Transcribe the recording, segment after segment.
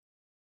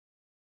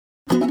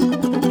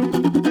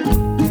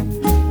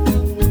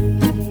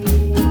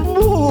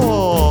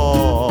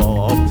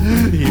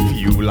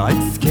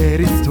like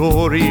scary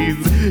stories,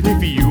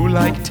 if you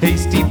like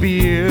tasty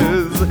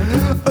beers,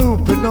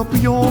 open up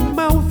your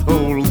mouth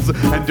holes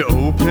and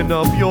open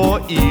up your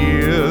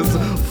ears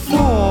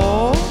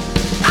for...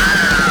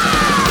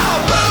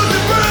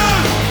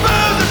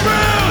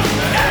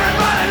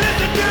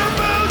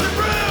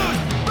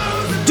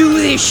 Do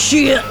this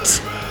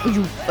shit. Are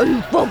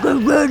you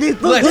fucking ready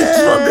for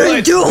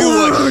Let's do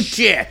a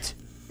shit.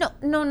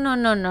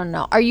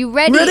 No. Are you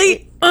ready?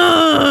 Ready?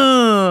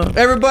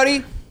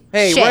 Everybody,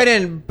 hey, Shit. write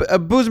in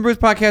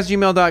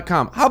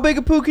boozeandbrewspodcast@gmail.com. How big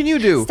a poo can you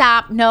do?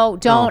 Stop. No,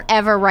 don't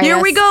ever write Here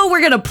us. we go.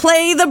 We're gonna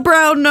play the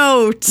brown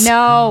note.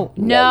 No.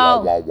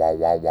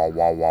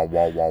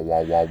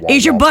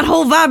 Is your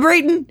butthole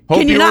vibrating? Hope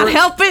Can you you not were-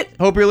 help it?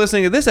 Hope you're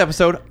listening to this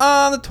episode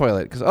on the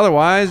toilet, because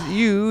otherwise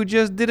you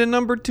just did a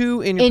number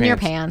 2 in your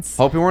pants.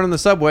 Hope you weren't in the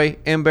subway.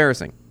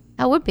 Embarrassing.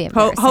 That would be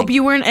embarrassing. Hope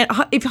you were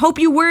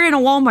in a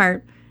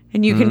Walmart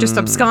and you can just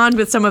abscond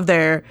with some of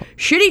their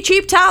shitty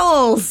cheap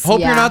towels. Hope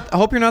Yeah. you're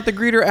not the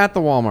greeter at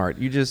the Walmart.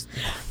 You just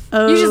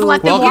You just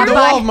let them welcome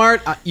walk to by.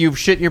 Walmart. You've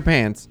shit in your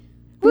pants.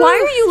 Why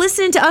are you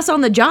listening to us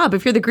on the job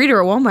if you're the greeter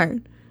at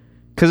Walmart?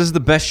 Because this is the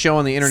best show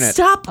on the internet.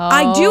 Stop.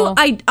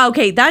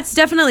 Okay, that's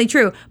definitely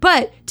true.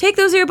 But take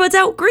those earbuds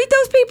out. Greet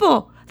those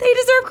people. They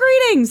deserve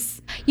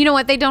greetings. You know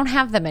what? They don't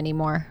have them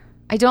anymore.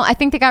 I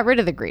think they got rid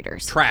of the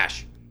greeters.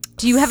 Trash.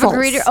 Do you have False. a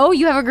greeter? Oh,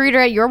 you have a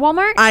greeter at your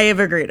Walmart? I have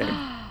a greeter.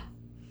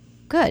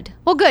 Good.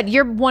 Well, good.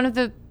 You're one of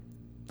the...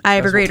 I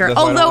have a greeter. That's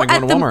why I Although don't like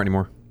going at to Walmart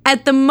anymore.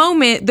 at the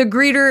moment, the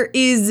greeter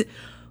is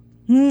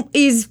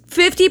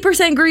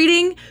 50%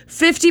 greeting,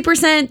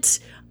 50%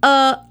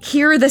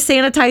 here are the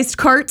sanitized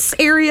carts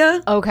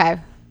area, Okay.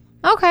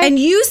 and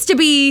used to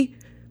be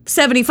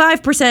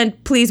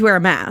 75% please wear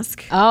a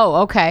mask.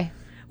 Oh, okay.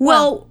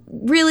 Well,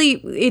 really,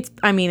 it's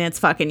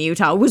fucking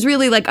Utah. It was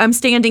really like, I'm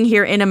standing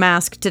here in a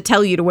mask to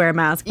tell you to wear a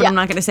mask, but Yeah. I'm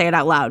not going to say it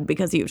out loud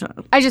because Utah.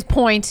 I just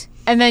point,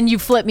 and then you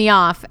flip me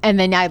off, and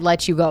then I'd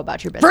let you go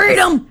about your business.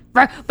 Freedom!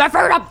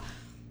 Freedom!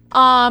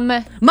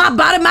 My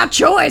body, my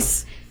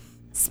choice.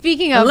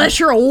 Speaking of... Unless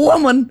you're a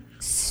woman,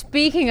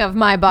 Speaking of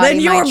my body... then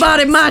your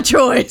body, my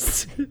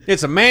choice.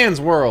 It's a man's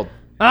world.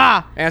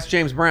 Ask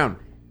James Brown.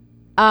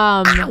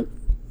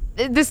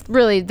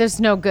 There's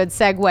no good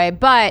segue,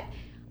 but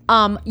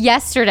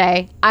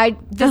yesterday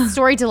this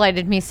story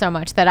delighted me so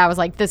much that I was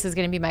like, this is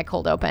going to be my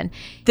cold open.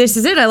 This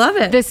is it. I love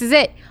it. This is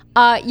it.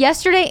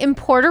 Yesterday in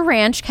Porter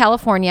Ranch,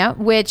 California,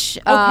 which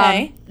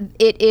Okay.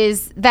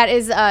 that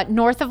is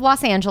north of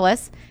Los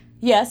Angeles,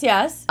 Yes.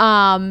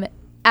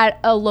 at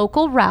a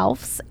local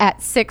Ralph's at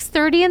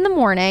 6:30 in the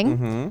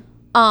morning.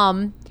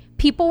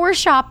 People were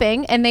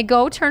shopping, and they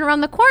turn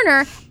around the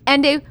corner,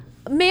 and a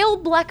male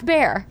black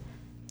bear.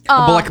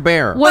 A black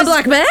bear. A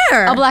black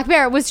bear. A black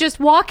bear was just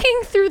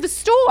walking through the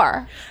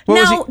store. What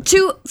was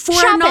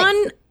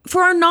Now,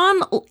 for our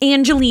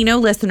non-Angelino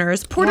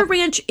listeners, Porter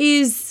Ranch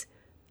is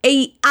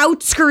a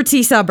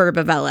outskirtsy suburb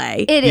of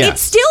LA. It is. Yeah.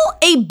 It's still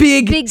a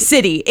big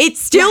city. It's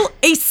still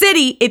a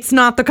city. It's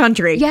not the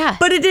country. Yeah.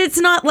 But it's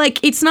not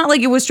like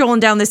it was strolling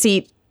down the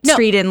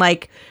street in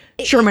like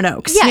Sherman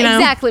Oaks. Yeah, you know?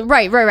 exactly.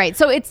 Right.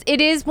 So it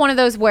is one of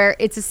those where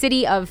it's a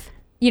city of,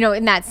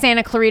 in that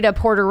Santa Clarita,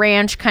 Porter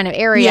Ranch kind of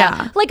area,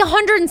 Yeah. like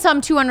 100 and some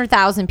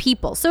 200,000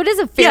 people. So it is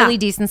a fairly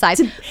decent size.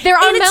 There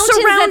are and mountains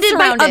it's surrounded that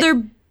surround by it.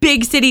 other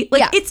big city.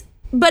 Like Yeah.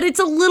 but it's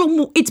a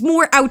little. It's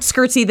more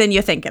outskirtsy than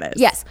you think it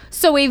is. Yes.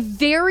 So a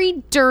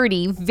very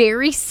dirty,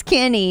 very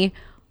skinny,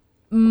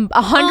 100.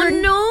 Oh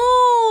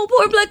no,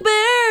 poor black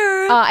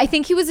bear. I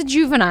think he was a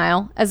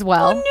juvenile as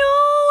well. Oh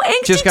no,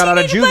 angsty Just got out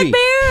of teenage black juvie.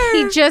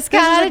 bear. He just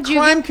got out of This is a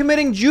juvenile.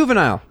 crime-committing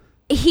juvenile.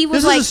 He was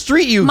This is like a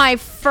street youth. my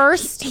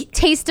first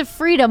taste of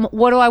freedom.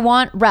 What do I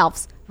want?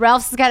 Ralph's.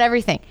 Ralph's has got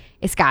everything.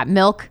 It's got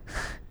milk.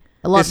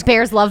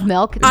 Bears love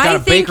milk. got I a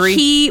think bakery.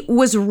 he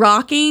was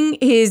rocking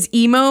his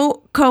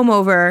emo comb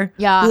over,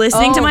 Yeah.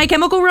 listening to Oh. My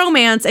Chemical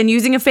Romance and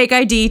using a fake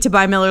ID to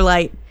buy Miller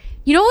Lite.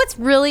 You know what's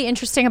really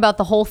interesting about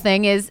the whole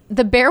thing is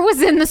the bear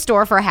was in the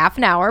store for half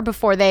an hour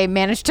before they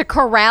managed to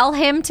corral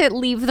him to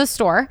leave the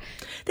store.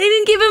 They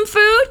didn't give him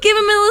food, give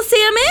him a little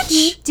sandwich.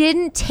 He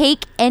didn't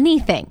take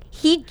anything.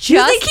 He just...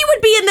 You think he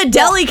would be in the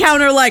deli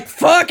counter like,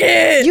 fuck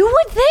it? You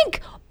would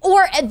think.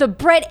 Or at the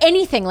bread,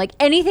 anything. Like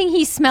anything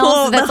he smells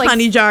Oh, that's the like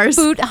honey jars.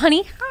 food.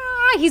 Honey.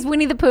 He's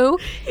Winnie the Pooh.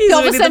 He's All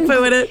of a Winnie the sudden,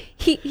 Pooh in it.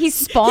 He He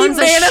spawns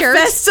a shirt.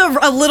 manifests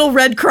a little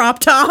red crop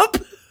top.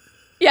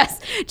 Yes,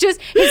 just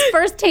his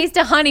first taste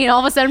of honey, and all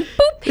of a sudden,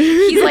 boop,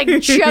 he's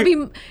like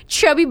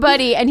chubby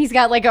buddy, and he's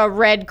got like a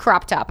red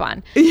crop top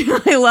on.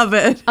 I love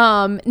it.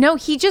 No,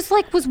 he just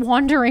like was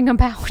wandering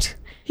about.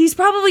 He's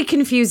probably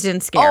confused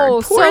and scared.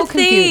 Oh, Poor so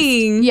thing.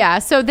 confused. Yeah,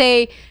 so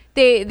they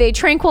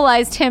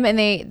tranquilized him and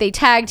they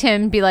tagged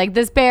him, be like,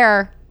 this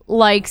bear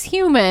likes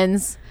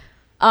humans,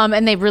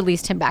 and they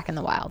released him back in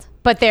the wild.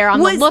 But they're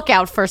on the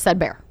lookout for said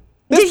bear.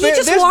 Did he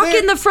just walk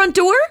in the front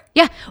door?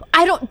 Yeah,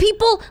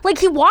 people, like,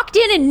 he walked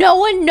in and no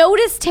one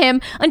noticed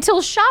him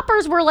until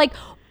shoppers were like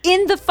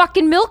in the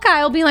fucking milk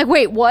aisle being like,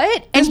 wait,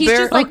 what? And This he's bear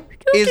just like, is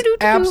 "Doo-doo-doo-doo-doo."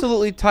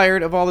 absolutely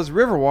tired of all this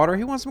river water.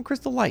 He wants some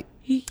Crystal Light.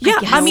 Yeah,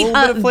 I a mean,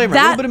 little bit of flavor, a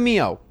little bit of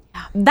Mio.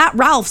 That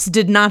Ralph's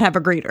did not have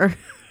a greeter.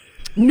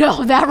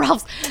 No, that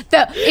Ralph's.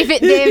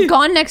 They had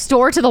gone next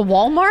door to the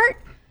Walmart.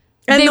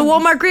 And the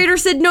Walmart greeter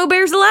said no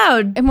bears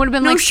allowed. And would have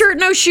been no shirt,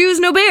 no shoes,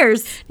 no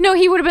bears. No,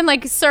 he would have been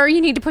like, sir,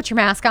 you need to put your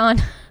mask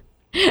on.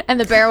 And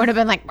the bear would have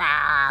been like,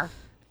 rawr.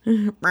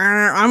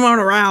 I'm on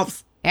a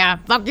Ralph's. Yeah,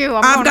 fuck you.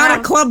 I've got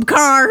a club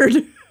card.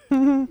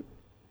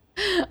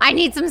 I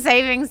need some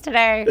savings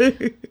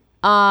today.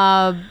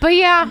 But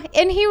yeah,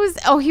 and he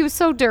was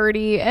so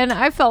dirty, and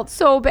I felt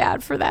so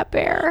bad for that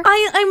bear.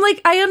 I'm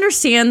like, I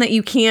understand that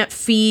you can't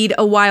feed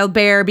a wild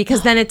bear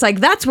because then it's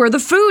like that's where the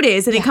food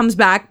is and it comes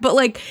back. But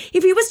like,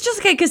 if he was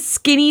just like a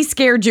skinny,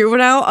 scared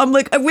juvenile, I'm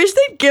like, I wish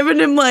they'd given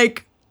him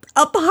like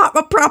a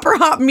proper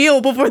hot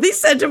meal before they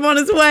sent him on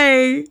his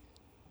way.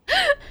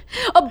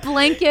 A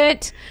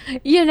blanket,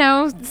 something.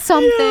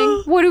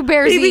 Yeah. What do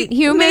bears eat?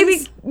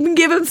 Humans? Maybe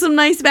give him some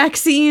nice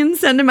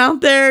vaccines, send him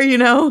out there,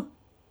 You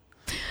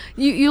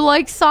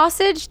like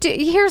sausage?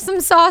 Here's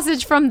some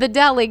sausage from the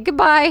deli.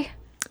 Goodbye.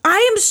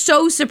 I am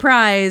so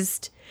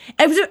surprised.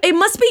 It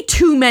must be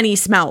too many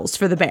smells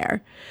for the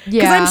bear.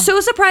 Yeah. Because I'm so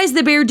surprised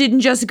the bear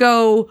didn't just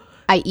go,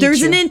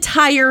 there's an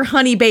entire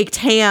honey baked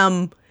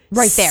ham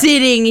right there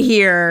sitting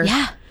here.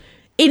 Yeah.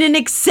 In an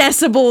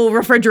accessible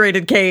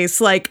refrigerated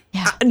case. Like,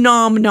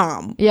 nom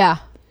nom. Yeah.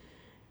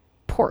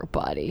 Poor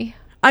buddy.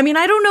 I mean,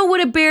 I don't know what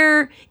a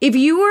bear, if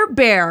you were a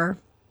bear.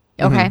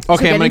 Okay. Mm-hmm.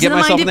 Okay, I'm going to get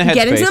myself in the headspace.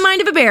 Get into the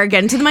mind of a bear.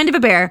 Get into the mind of a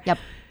bear. Yep.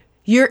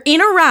 You're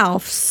in a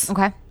Ralph's.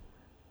 Okay.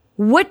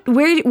 What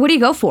do you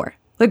go for?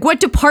 Like,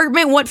 what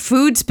department, what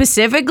food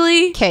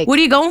specifically? Cake. What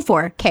are you going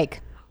for? Cake.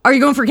 Are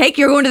you going for cake?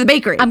 You're going to the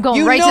bakery. I'm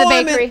going right to the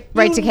bakery,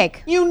 right to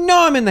cake. You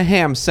know I'm in the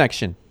ham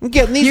section. I'm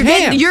getting these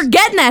hams. You're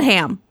getting that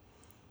ham.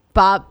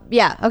 Bob,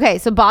 yeah. Okay,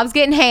 so Bob's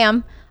getting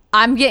ham.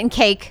 I'm getting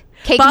cake.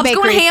 Bob's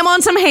going ham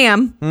on some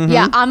ham. Mm-hmm.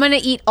 Yeah, I'm going to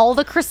eat all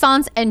the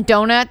croissants and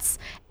donuts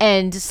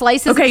and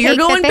slices of cake. Okay, you're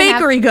going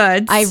bakery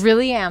goods. I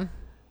really am.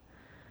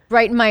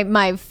 Right in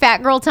my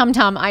fat girl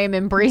tum-tum, I am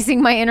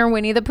embracing my inner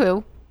Winnie the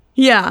Pooh.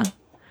 Yeah.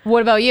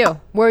 What about you?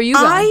 Where are you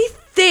going?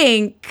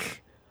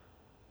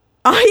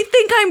 I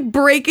think I'm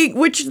breaking,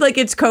 which like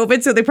it's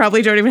COVID, so they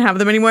probably don't even have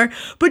them anymore.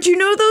 But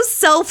those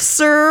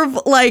self-serve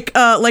like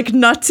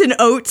nuts and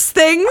oats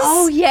things?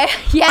 Oh yeah,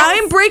 yes.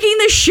 I'm breaking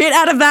the shit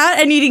out of that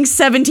and eating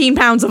 17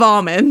 pounds of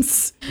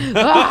almonds.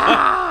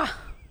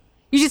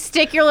 You just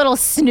stick your little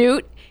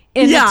snoot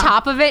in the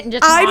top of it and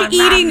just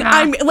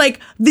I'm like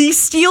the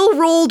steel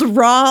rolled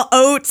raw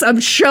oats. I'm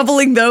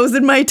shoveling those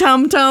in my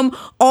tum-tum.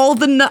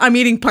 I'm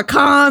eating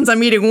pecans.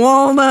 I'm eating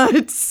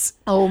walnuts.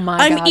 Oh my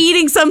God. I'm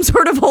eating some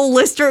sort of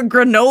holistic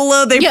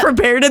granola they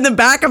prepared in the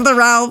back of the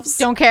Ralph's.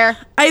 Don't care.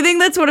 I think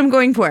that's what I'm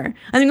going for.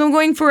 I think I'm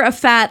going for a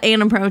fat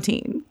and a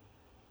protein.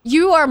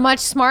 You are much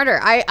smarter.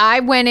 I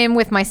went in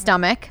with my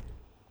stomach.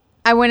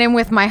 I went in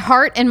with my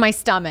heart and my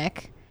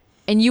stomach.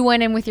 And you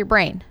went in with your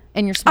brain.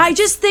 And you're smart.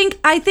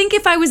 I think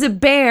if I was a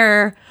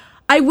bear,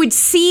 I would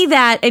see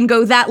that and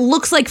go, that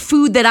looks like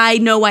food that I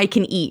know I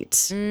can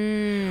eat.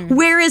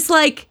 Whereas,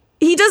 like,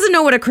 he doesn't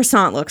know what a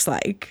croissant looks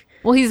like.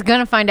 Well, he's going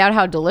to find out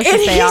how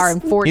delicious they are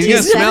in 14 seconds. He's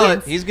going to smell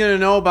it. He's going to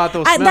know about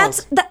those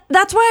smells.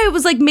 That's why I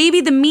was like,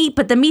 maybe the meat,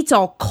 but the meat's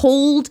all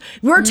cold.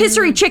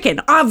 Rotisserie chicken,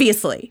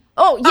 obviously.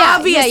 Oh, yeah.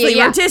 Obviously,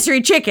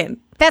 rotisserie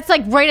chicken. That's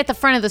like right at the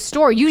front of the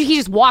store. He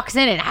just walks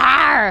in and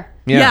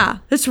Yeah,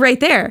 it's right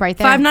there. Right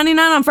there.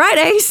 $5.99 on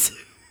Fridays.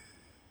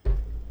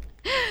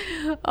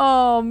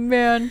 Oh,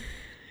 man.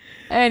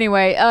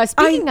 Anyway,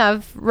 speaking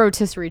of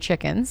rotisserie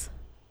chickens.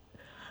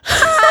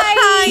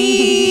 Hi!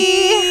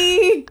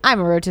 I'm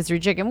a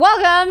rotisserie chicken.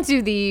 Welcome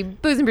to the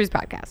Booze and Brews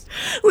podcast.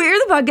 We're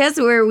the podcast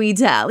where we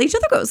tell each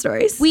other ghost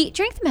stories. We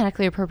drink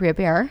thematically appropriate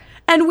beer.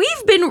 And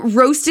we've been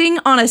roasting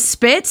on a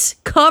spit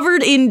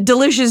covered in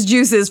delicious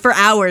juices for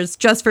hours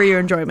just for your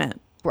enjoyment.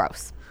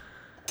 Gross.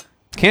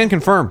 Can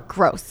confirm.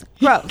 Gross.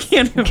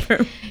 Can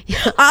confirm.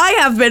 I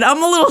have been.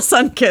 I'm a little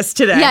sun-kissed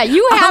today. Yeah,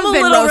 you have been I'm a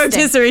little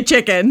roasting. rotisserie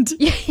chickened.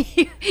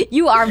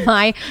 You are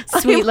my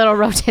sweet little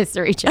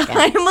rotisserie chicken.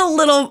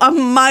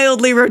 I'm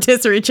mildly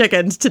rotisserie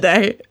chickened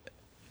today.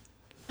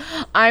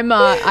 I'm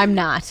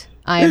not.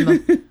 I'm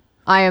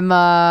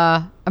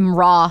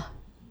raw.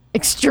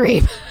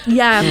 Extreme.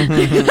 Yeah.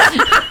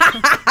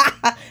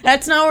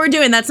 That's not what we're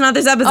doing. That's not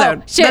this episode.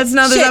 Oh, shit, That's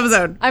not this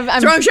episode.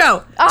 It's the wrong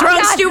show. It's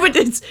wrong stupid.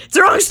 It's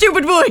the wrong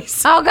stupid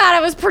voice. Oh God,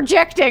 I was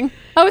projecting.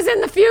 I was in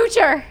the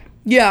future.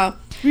 Yeah.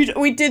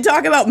 We did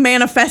talk about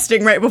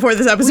manifesting right before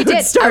this episode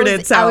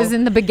started. I was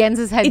in the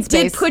Begenz's headspace. It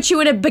did put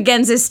you in a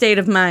Begenz's state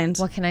of mind.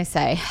 What can I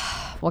say?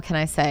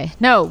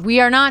 No, we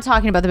are not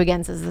talking about the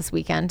Begenz's this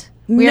weekend.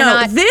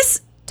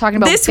 Talking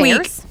about this bears?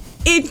 week.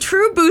 In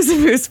true Booze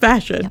and Brews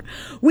fashion,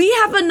 we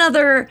have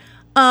another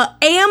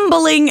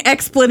ambling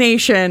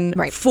explanation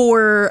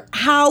for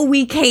how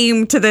we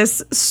came to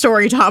this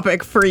story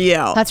topic for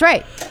you. That's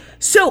right.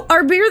 So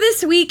our beer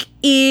this week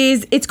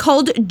it's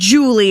called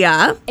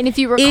Julia. And if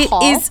you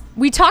recall,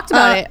 we talked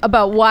about it,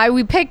 about why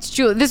we picked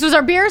Julia. This was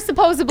our beer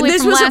supposedly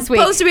from last week. This was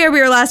supposed to be our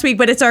beer last week,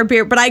 but it's our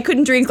beer. But I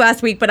couldn't drink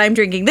last week, but I'm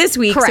drinking this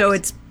week. Correct. So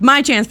it's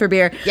my chance for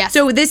beer. Yes.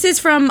 So this is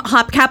from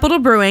Hop Capital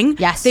Brewing.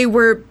 Yes.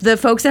 The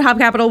folks at Hop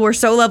Capital were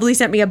so lovely,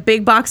 sent me a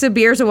big box of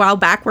beers a while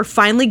back. We're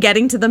finally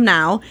getting to them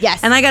now.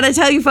 Yes. And I got to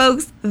tell you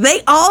folks,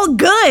 they all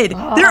good.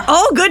 They're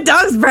all good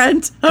dogs,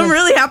 Brent. I'm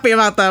really happy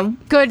about them.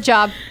 Good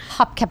job,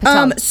 Hop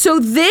Capital. So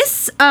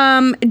this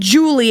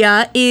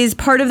Julia is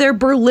part of their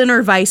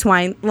Berliner Weiss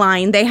wine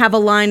line. They have a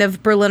line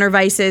of Berliner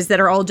Weisses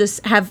that are all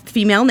just have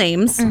female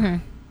names.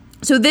 Mm-hmm.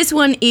 So this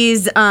one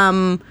is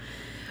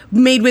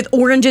made with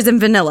oranges and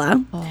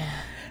vanilla.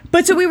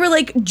 But so we were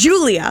like,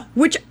 Julia,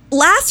 which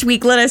last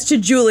week led us to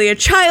Julia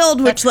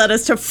Child, which led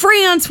us to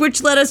France,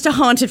 which led us to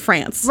Haunted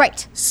France.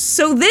 Right.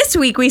 So this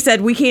week we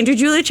said we can't do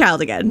Julia Child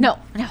again. No.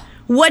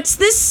 What's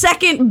the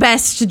second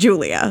best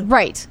Julia?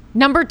 Right.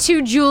 Number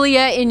 2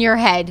 Julia in your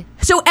head.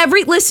 So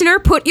every listener,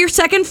 put your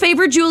second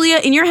favorite Julia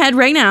in your head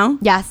right now.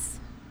 Yes.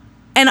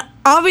 And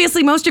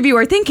obviously most of you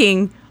are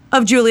thinking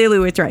of Julia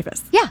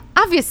Louis-Dreyfus. Yeah,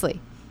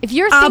 obviously. If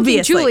you're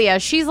thinking Julia,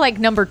 she's like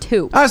number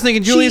 2. I was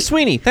thinking Julia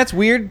Sweeney. That's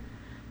weird.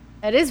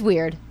 That is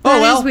weird.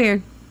 That is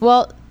weird.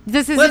 Well,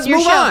 this isn't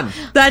your show.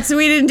 Let's move on.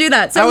 We didn't do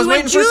that. So I was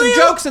waiting for some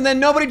jokes, and then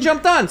nobody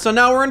jumped on. So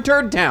now we're in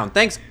Turd Town.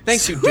 Thanks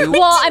you, dude.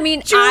 Well, I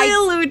mean, Julia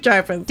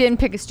Louis-Dreyfus. Didn't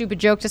pick a stupid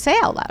joke to say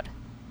out loud.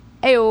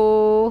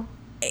 Ayo.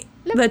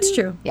 That's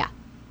true. Yeah.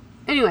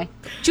 Anyway,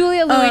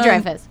 Julia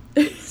Louis-Dreyfus.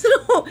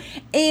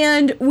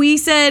 And we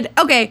said,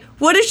 okay,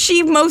 what is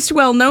she most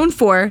well known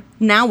for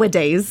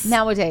nowadays?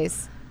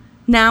 Nowadays.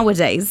 Not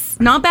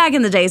back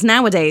in the days,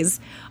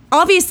 nowadays.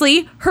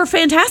 Obviously, her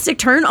fantastic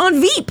turn on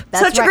Veep.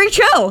 Such a great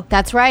show.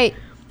 That's right.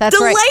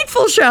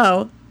 Delightful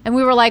show. And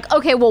we were like,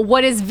 okay, well,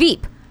 what is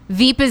Veep?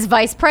 Veep is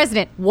vice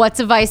president. What's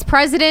a vice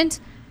president?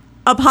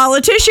 A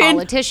politician.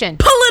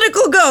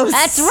 Political ghost.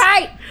 That's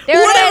right.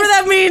 Whatever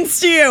that means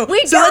to you.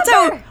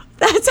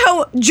 That's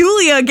how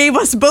Julia gave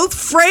us both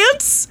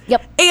France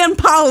and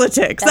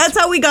politics. That's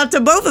how we got to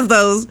both of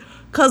those,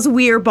 because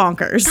we're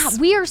bonkers. God,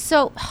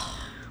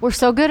 we're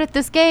so good at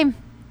this game.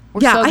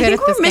 I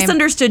think we're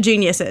misunderstood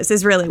geniuses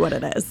is really what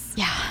it is.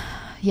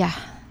 Yeah.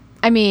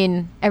 I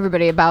mean,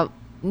 everybody about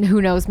who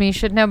knows me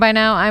should know by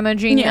now I'm a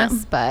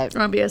genius, but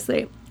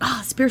obviously.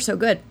 This beer's so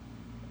good.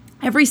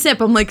 Every sip,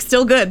 I'm like,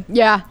 still good.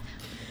 Yeah.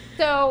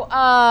 So,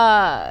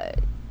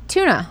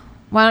 Tuna,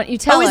 why don't you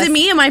tell us? Oh, is it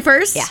me? Am I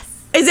first? Yes.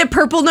 Is it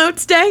Purple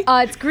Notes Day?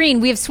 It's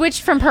green. We have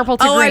switched from purple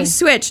to green. I've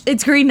switched.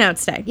 It's Green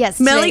Notes Day. Yes.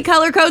 Melly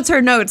color codes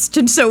her notes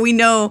so we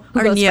know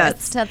who goes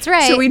first. That's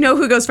right. So we know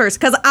who goes first.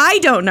 Because I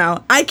don't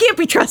know. I can't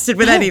be trusted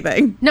with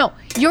anything. No.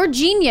 Your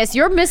genius,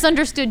 your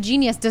misunderstood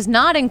genius does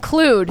not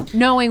include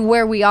knowing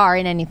where we are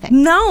in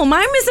anything. No.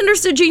 My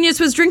misunderstood genius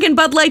was drinking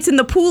Bud Lights in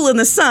the pool in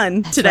the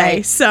sun today.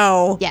 Right.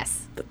 So. Yes.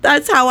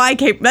 That's how I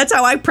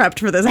prepped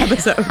for this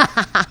episode.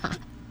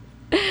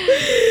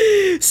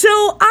 So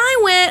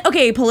I went,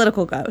 okay,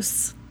 political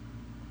ghosts.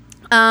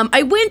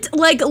 I went,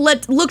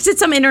 looked at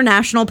some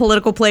international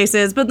political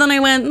places, but then I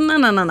went,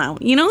 no.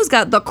 You know who's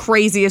got the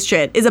craziest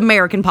shit is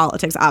American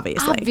politics,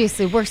 obviously.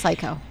 Obviously, we're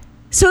psycho.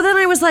 So then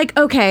I was like,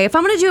 okay, if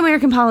I'm going to do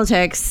American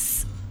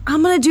politics,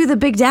 I'm going to do the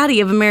big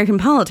daddy of American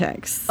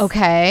politics.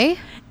 Okay.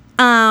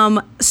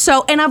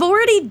 And I've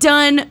already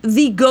done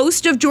the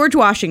ghost of George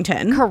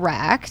Washington.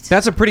 Correct.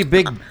 That's a pretty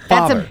big father.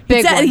 That's a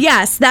big one.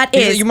 Yes, that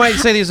is. You might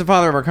say he's the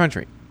father of our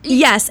country.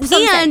 Yes,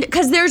 and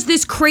because there's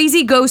this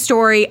crazy ghost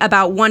story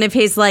about one of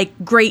his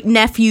great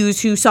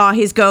nephews who saw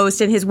his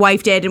ghost and his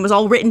wife did, and it was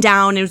all written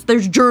down.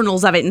 There's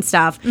journals of it and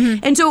stuff. Mm-hmm.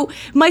 And so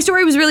my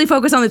story was really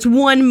focused on this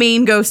one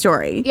main ghost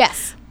story.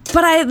 Yes.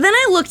 But then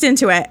I looked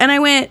into it and I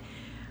went,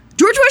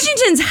 George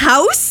Washington's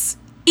house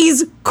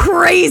is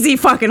crazy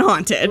fucking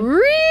haunted.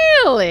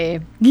 Really?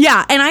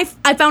 Yeah, and I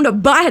found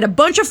I had a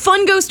bunch of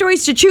fun ghost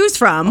stories to choose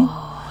from.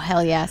 Oh,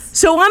 hell yes.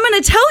 So I'm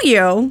going to tell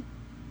you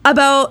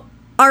about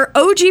our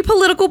OG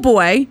political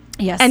boy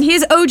and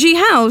his OG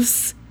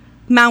house,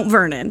 Mount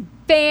Vernon.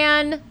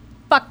 Fantastic.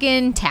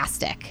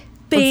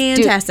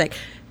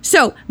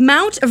 So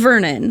Mount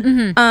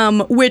Vernon,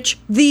 which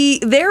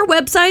their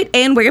website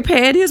and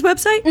Wikipedia's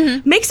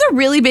website makes a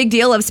really big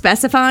deal of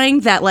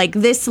specifying that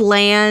this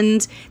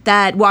land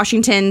that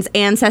Washington's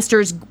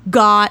ancestors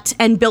got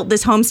and built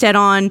this homestead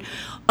on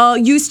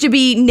used to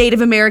be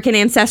Native American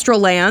ancestral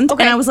land.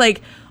 Okay. And I was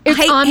like,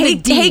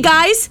 hey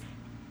guys,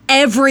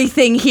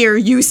 everything here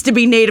used to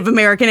be Native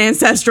American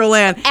ancestral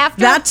land.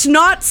 That's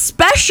not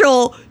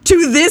special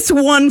to this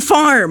one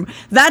farm.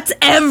 That's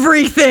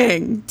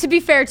everything. To be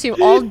fair, too,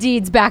 all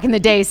deeds back in the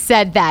day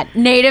said that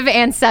native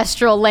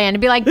ancestral land.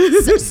 And be like,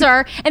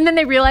 sir. And then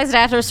they realized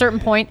after a certain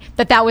point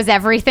that was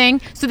everything.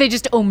 So they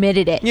just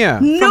omitted it. Yeah.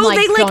 No,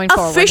 they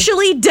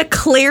officially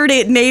declared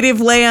it native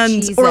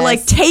land or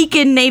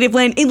taken native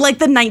land in the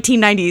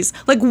 1990s.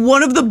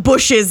 One of the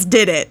Bushes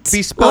did it.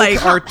 Bespoke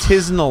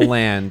artisanal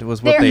land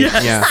was what they,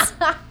 yeah.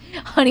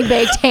 Honey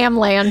baked ham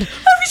land.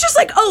 I was just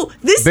like, oh,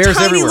 this Bears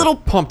tiny everywhere, little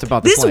pumped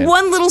about this land.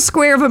 one little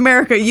square of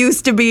America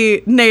used to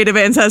be native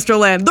ancestral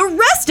land. The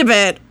rest of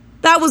it,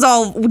 that was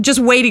all just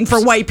waiting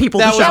for white people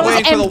to show That up. was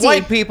waiting for the empty.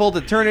 white people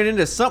to turn it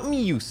into something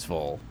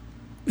useful.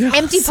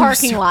 Empty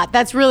parking lot.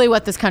 That's really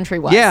what this country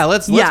was. Yeah,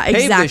 let's pave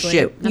exactly. this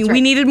shit. We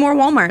right. needed more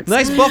Walmarts.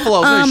 Nice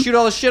buffaloes. I'm gonna shoot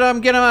all the shit out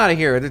and get them out of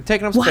here. They're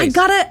taking up space.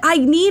 I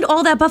need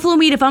all that buffalo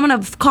meat if I'm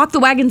gonna caulk the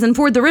wagons and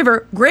ford the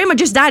river. Grandma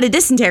just died of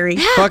dysentery.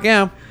 Fuck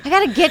yeah. I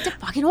gotta get to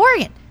fucking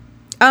Oregon.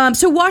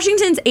 So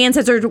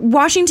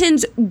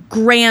Washington's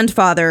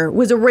grandfather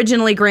was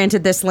originally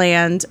granted this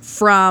land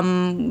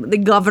from the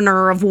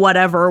governor of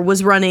whatever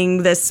was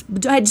running this,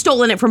 had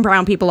stolen it from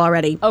brown people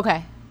already.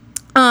 Okay.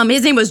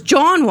 His name was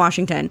John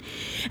Washington,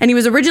 and he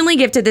was originally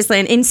gifted this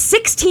land in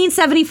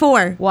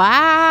 1674.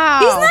 Wow.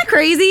 Isn't that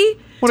crazy?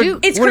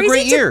 It's what a crazy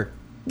great year.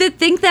 to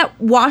think that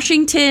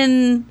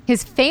Washington,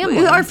 His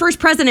family. our first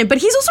president, but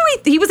he's also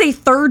he was a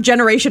third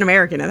generation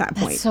American at that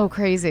point. That's so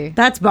crazy.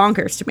 That's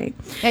bonkers to me.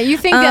 Yeah, you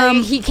think that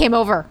he came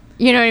over.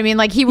 You know what I mean?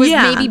 Like he was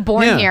maybe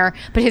born Yeah. here,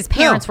 but his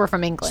parents were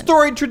from England.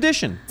 Storied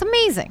tradition. It's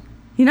amazing.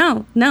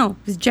 No,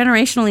 he's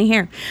generationally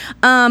here.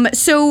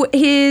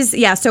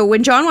 So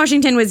when John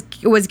Washington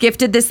was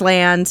gifted this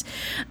land,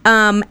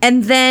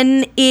 and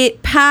then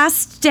it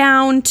passed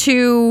down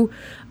to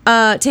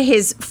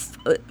his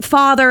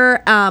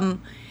father,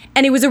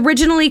 and it was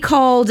originally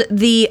called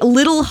the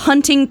Little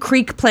Hunting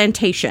Creek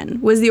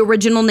Plantation, was the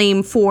original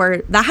name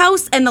for the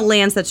house and the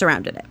lands that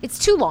surrounded it. It's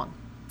too long.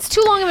 It's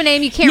too long of a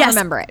name. You can't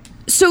remember it.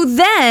 So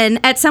then,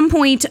 at some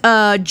point,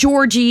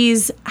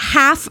 Georgie's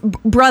half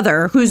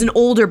brother, who's an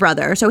older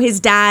brother, so his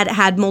dad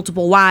had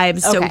multiple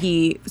wives,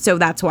 Okay. so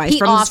that's why He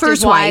from his offed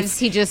first his wives. wife.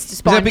 He just Is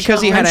spawned that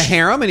because he had a children.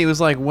 harem and he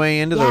was like way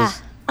into Yeah. those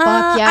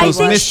Fuck yeah. I those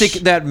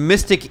think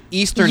mystic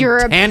Eastern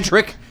Europe.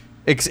 tantric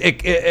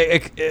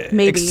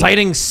Maybe.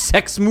 exciting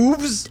sex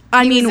moves?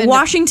 I He mean, was into-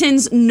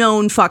 Washington's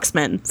known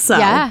fucksman, so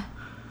Yeah.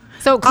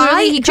 So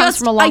clearly he comes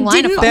from a long line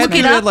of didn't That look dude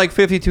it had up. like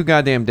 52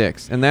 goddamn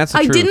dicks, and that's the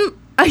I truth.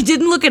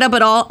 didn't look it up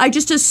at all. I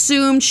just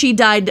assumed she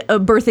died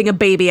birthing a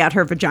baby at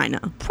her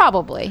vagina.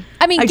 Probably.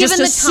 I mean, I given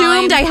just the time,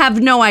 assumed. I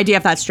have no idea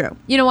if that's true.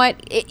 you know what?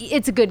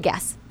 It's a good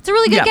guess. It's a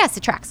really good Yeah. guess.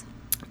 It tracks.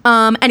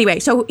 Anyway,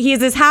 so he has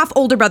this half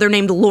older brother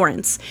named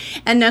Lawrence,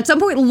 and at some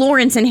point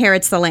Lawrence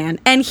inherits the land,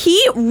 and he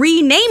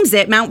renames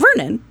it Mount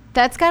Vernon.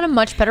 That's got a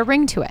much better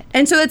ring to it.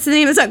 And so that's the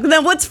name of the song.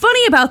 Then what's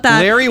funny about that?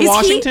 Larry is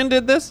Washington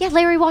did this? Yeah,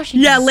 Larry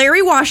Washington. Yeah,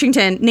 Larry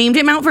Washington named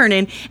it Mount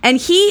Vernon, and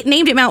he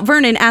named it Mount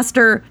Vernon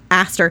after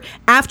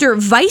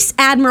Vice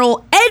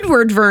Admiral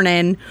Edward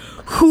Vernon,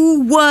 who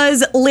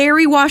was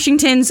Larry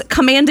Washington's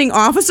commanding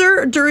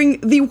officer during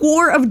the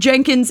War of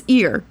Jenkins'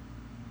 Ear.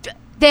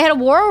 They had a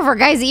war over a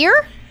guy's ear?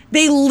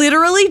 They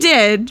literally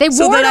did. They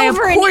warred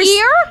over an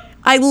ear?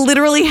 I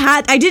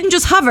didn't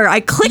just hover. I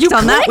clicked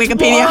on that clicked?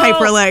 Wikipedia Whoa.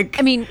 hyperlink.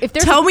 I mean, if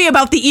there's Tell me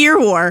about the ear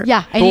war.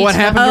 Yeah, I But need what to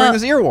know. happened during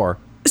this ear war?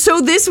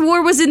 So this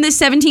war was in the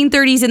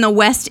 1730s in the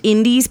West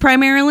Indies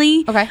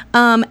primarily. Okay.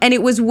 And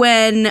it was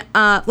when,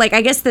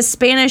 I guess the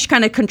Spanish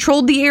kind of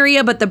controlled the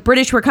area, but the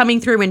British were coming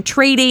through and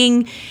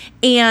trading.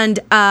 And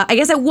I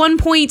guess at one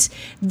point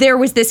there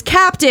was this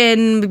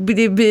captain,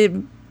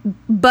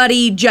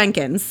 Buddy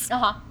Jenkins.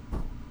 Uh-huh.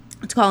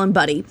 Let's call him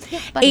Buddy.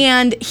 Buddy.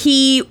 And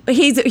he's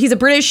a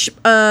British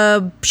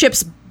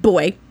ship's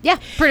boy. Yeah,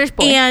 British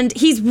boy. And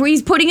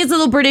he's putting his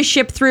little British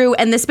ship through,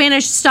 and the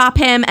Spanish stop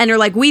him and are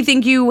like, "We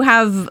think you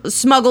have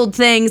smuggled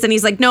things," and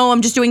he's like, "No,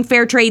 I'm just doing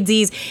fair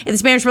tradesies." And the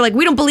Spanish were like,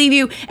 "We don't believe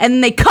you," and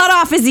then they cut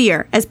off his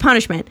ear as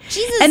punishment.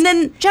 Jesus, and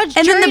then judge,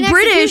 and jury, then and the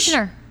British,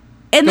 executioner.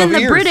 and then Of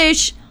the ears.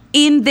 British.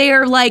 In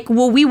their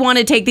well, we want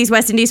to take these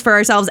West Indies for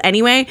ourselves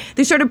anyway.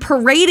 They started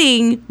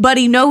parading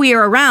Buddy No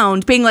Ear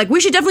around, being like, "We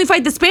should definitely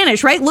fight the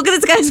Spanish, right? Look at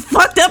this guy's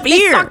fucked up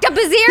ear." Fucked up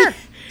his ear.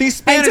 These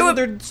Spanish so with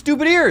their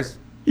stupid ears.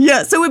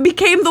 Yeah, so it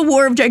became the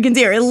War of Jenkins'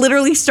 Ear. It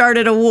literally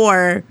started a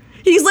war.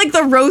 He's like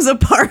the Rosa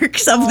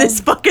Parks of this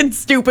fucking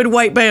stupid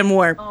white man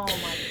war. Oh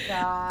my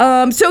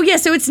god. So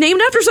it's named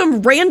after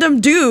some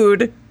random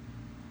dude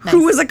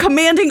who was a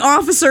commanding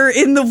officer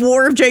in the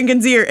War of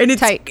Jenkins' Ear, and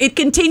Tight. it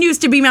continues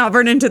to be Mount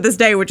Vernon to this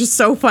day, which is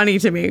so funny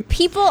to me.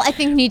 People, I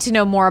think, need to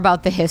know more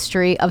about the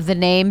history of the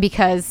name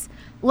because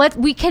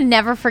we can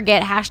never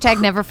forget. #,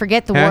 never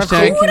forget the War of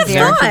Hashtag Jenkins'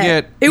 never Ear.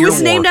 forget It ear was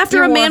war. named after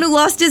Ear a war. man who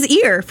lost his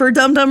ear for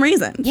dumb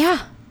reasons. Yeah.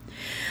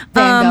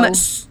 Van Gogh.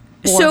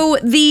 So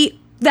the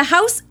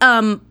house,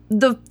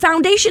 the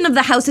foundation of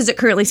the house as it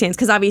currently stands,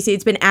 because obviously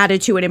it's been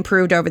added to and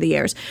improved over the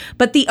years,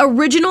 but the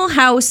original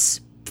house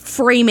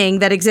framing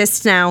that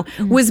exists now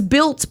was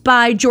built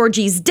by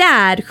Georgie's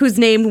dad, whose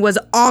name was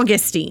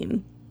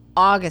Augustine.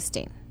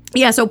 Augustine.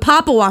 Yeah, so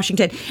Papa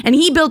Washington, and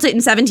he built it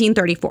in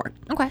 1734.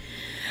 Okay.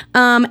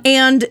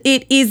 And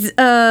it is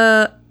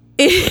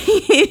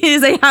it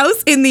is a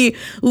house in the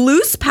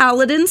loose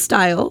paladin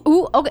style.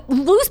 Ooh, okay.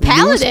 Loose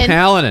Paladin. Loose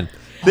Paladin.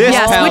 This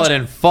Yes,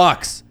 Paladin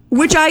fucks.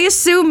 Which I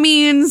assume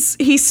means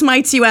he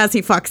smites you as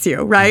he fucks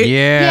you, right?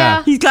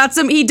 Yeah.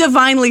 Yeah. He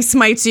divinely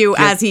smites you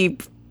as he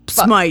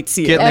smites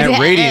you. Getting that Okay.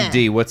 radiant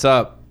D. What's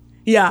up?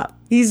 Yeah.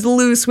 He's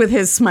loose with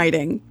his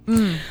smiting.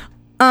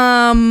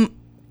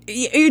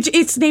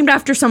 It's named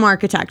after some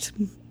architect.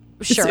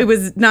 Sure. It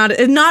was not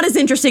as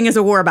interesting as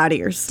A War About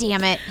Ears.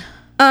 Damn it.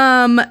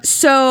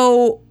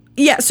 So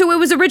it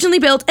was originally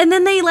built, and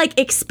then they like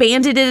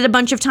expanded it a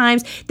bunch of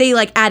times. They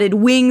like added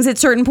wings at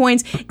certain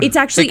points. It's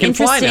actually It can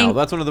interesting. fly now.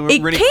 That's one of the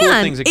really cool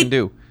things it can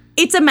do.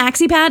 It's a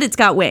maxi pad. It's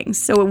got wings,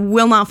 so it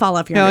will not fall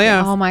off your Hell head.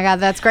 yeah. Oh my God,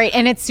 that's great.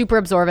 And it's super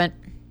absorbent.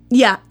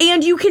 Yeah,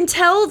 and you can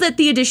tell that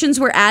the additions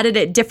were added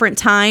at different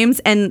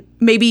times and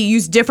maybe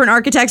used different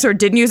architects or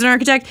didn't use an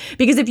architect,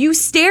 because if you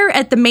stare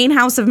at the main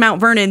house of Mount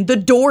Vernon, the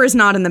door is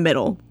not in the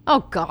middle.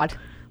 Oh God.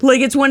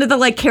 Like, it's one of the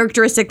like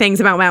characteristic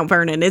things about Mount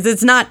Vernon is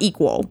it's not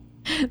equal.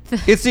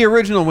 It's the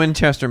original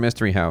Winchester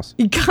Mystery House.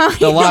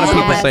 Kind A lot of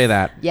people Yes. say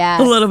that.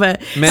 Yeah. a little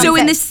bit. So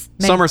in this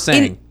Some are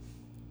saying.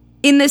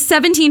 in the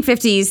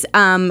 1750s,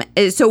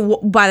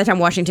 by the time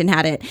Washington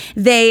had it,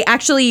 they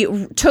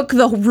actually took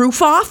the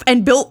roof off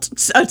and built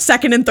a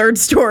second and third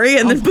story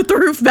and then put the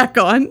roof back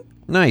on.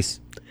 Nice.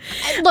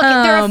 Look,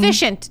 they're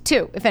efficient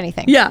too, if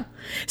anything. Yeah.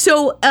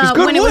 So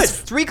good when it wood. was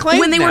 3 claims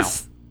when they now.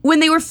 when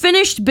they were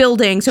finished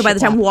building, so by the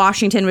time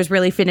Washington was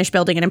really finished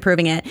building and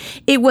improving it,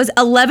 it was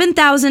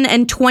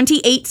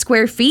 11,028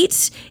 square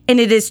feet, and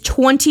it is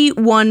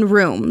 21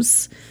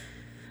 rooms.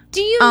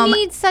 Do you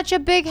need such a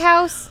big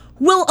house?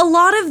 Well, a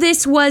lot of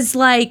this was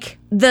like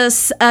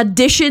the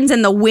additions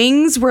and the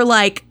wings were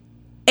like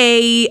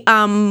a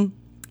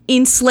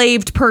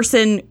enslaved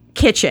person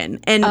kitchen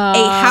and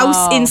a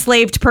house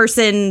enslaved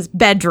person's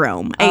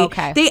bedroom.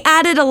 Okay. They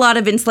added a lot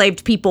of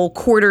enslaved people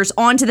quarters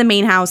onto the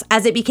main house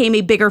as it became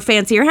a bigger,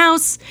 fancier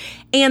house,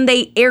 and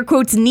they, air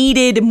quotes,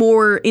 needed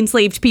more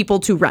enslaved people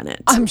to run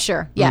it. I'm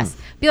sure. Yes.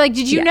 Be like,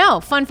 did you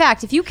know? Fun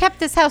fact: if you kept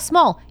this house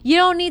small, you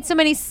don't need so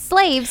many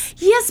slaves.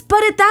 Yes,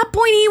 but at that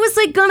point he was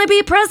like gonna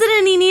be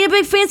president. He needed a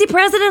big fancy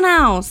president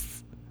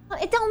house.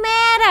 It don't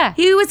matter.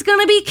 He was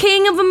gonna be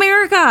king of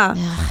America.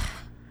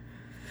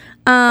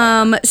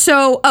 And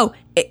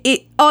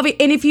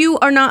if you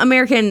are not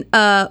American,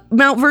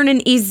 Mount Vernon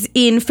is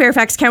in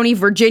Fairfax County,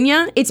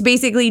 Virginia. It's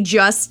basically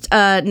just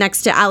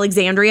next to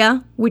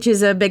Alexandria, which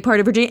is a big part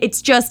of Virginia.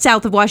 It's just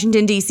south of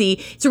Washington, D.C.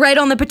 It's right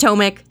on the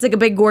Potomac. It's like a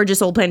big,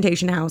 gorgeous old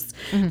plantation house.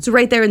 It's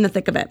right there in the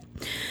thick of it.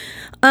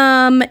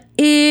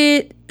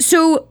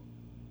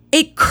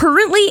 It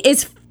currently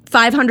is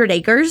 500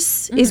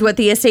 acres is what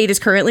the estate is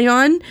currently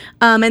on.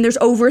 And there's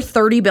over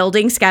 30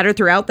 buildings scattered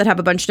throughout that have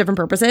a bunch of different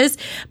purposes.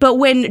 But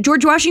when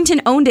George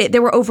Washington owned it,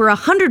 there were over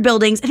 100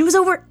 buildings and it was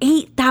over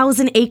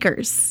 8,000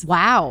 acres.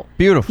 Wow.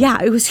 Beautiful.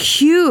 Yeah, it was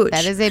huge.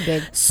 That is a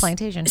big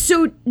plantation.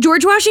 So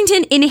George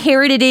Washington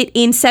inherited it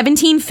in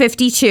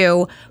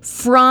 1752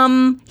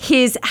 from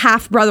his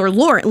half-brother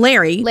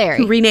Larry,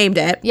 who renamed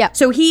it. Yeah.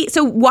 So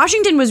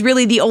Washington was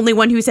really the only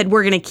one who said,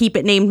 we're going to keep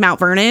it named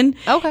Mount Vernon.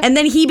 Okay. And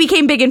then he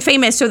became big and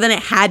famous, so then it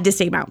had to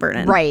say Mount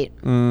Vernon. Right.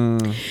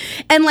 And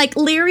like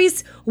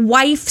Larry's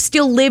wife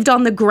still lived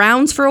on the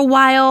grounds for a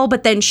while,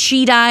 but then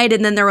she died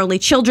and then their only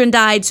children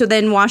died. So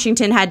then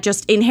Washington had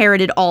just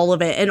inherited all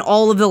of it and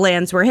all of the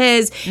lands were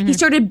his. He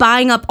started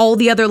buying up all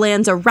the other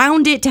lands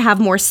around it to have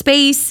more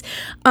space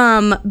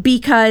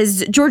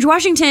because George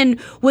Washington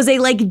was a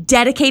like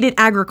dedicated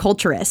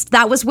agriculturist.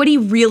 That was what he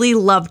really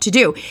loved to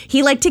do.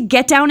 He liked to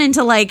get down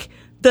into like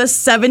the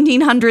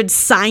 1700s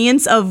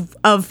science of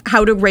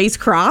how to raise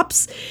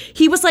crops.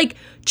 He was like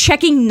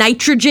checking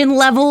nitrogen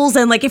levels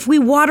and like if we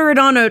water it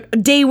on a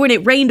day when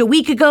it rained a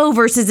week ago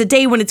versus a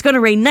day when it's going to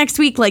rain next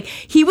week, like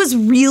he was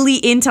really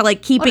into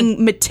like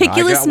keeping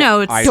meticulous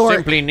notes. I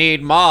simply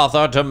need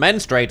Martha to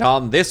menstruate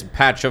on this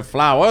patch of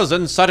flowers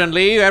and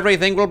suddenly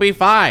everything will be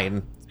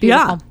fine.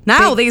 Yeah.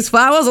 Now these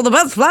flowers are the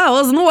best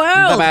flowers in the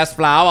world. The best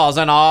flowers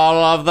in all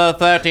of the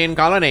 13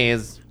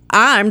 colonies.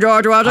 I'm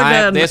George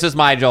Washington. This is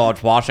my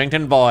George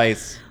Washington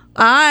voice.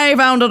 I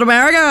founded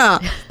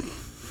America.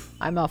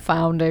 I'm a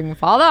founding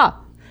father.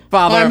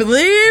 I'm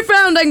the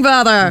founding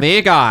father.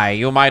 The guy.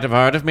 You might have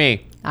heard of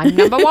me. I'm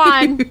number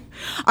one.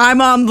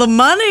 I'm on the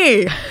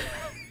money.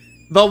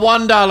 The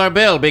 $1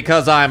 bill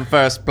because I'm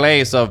first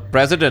place of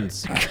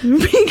presidents.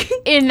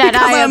 In that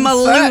I am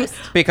first.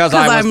 Because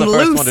I was I'm the first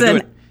one to do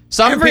loose it.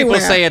 Some everywhere.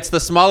 people say it's the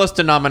smallest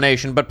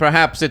denomination, but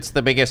perhaps it's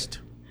the biggest.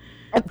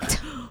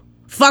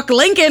 Fuck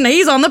Lincoln.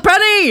 He's on the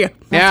penny.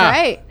 Yeah.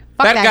 right.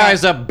 Fuck That that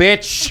guy's guy. a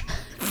bitch.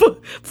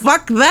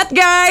 Fuck that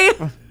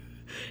guy.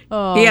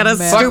 Oh, He had a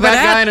man. Fuck stupid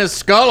that guy hat. in his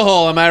skull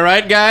hole, am I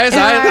right, guys?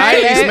 I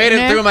at least made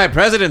it through my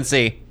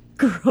presidency.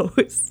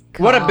 Gross.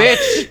 What a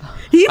bitch.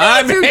 He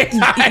I made it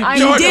mean, through. I'm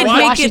He George did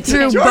make it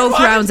through George both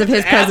rounds of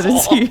his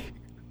Washington's presidency.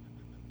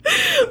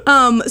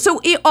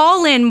 So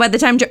all in, by the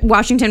time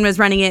Washington was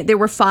running it, there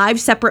were 5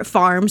 separate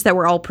farms that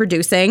were all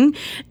producing.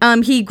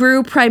 He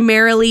grew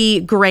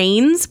primarily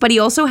grains, but he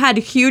also had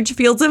huge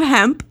fields of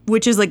hemp,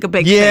 which is like a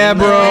big Yeah, thing.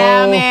 bro.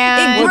 Yeah, It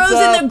man. grows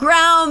in the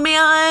ground,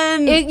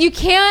 man. You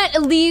can't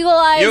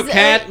legalize. You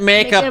can't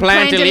make a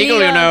plant illegal,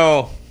 you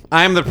know.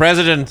 I'm the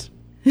president.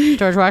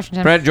 George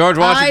Washington. George I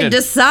Washington.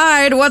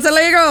 decide what's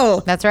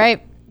illegal. That's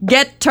right.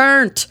 Get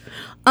turned.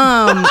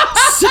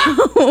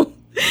 So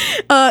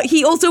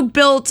He also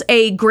built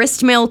a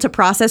grist mill to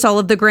process all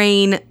of the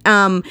grain.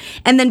 And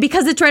then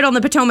because it's right on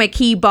the Potomac,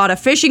 he bought a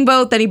fishing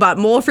boat. Then he bought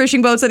more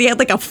fishing boats. And he had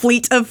like a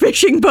fleet of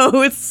fishing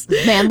boats.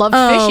 Man loved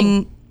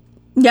fishing.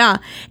 Yeah.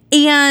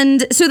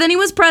 And so then he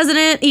was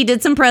president. He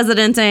did some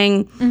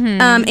presidenting. In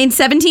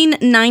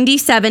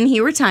 1797,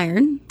 he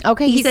retired.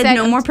 Okay. He said,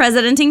 no more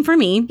presidenting for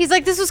me. He's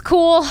like, this was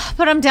cool,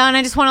 but I'm done.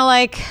 I just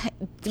want to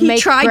He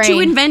tried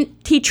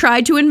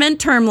to invent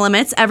term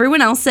limits.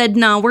 Everyone else said,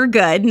 no, we're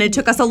good. And it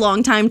took us a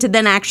long time to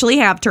then actually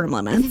have term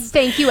limits.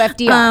 Thank you,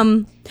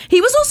 FDR.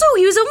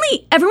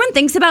 Everyone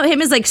thinks about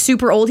him as like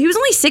super old. He was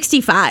only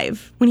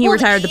 65 when he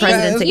retired the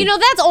presidency. You know,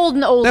 that's old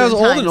and older. That was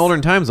times. old in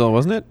older times, though,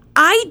 wasn't it?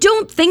 I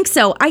don't think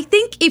so. I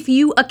think if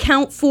you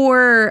account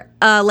for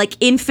like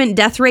infant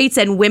death rates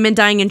and women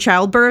dying in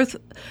childbirth,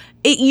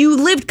 you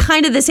lived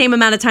kind of the same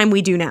amount of time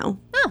we do now.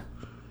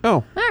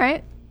 Oh. All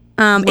right.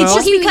 It's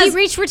just because he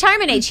reached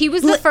retirement age. He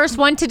was the first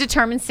one to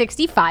determine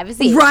 65 as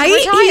the age right? to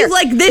retire. He's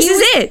like, this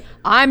is it.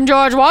 I'm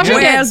George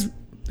Washington.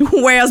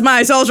 Where's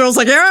my social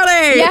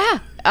security? Yeah.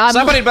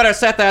 Somebody better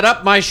set that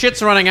up. My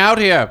shit's running out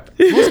here.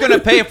 Who's going to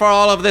pay for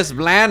all of this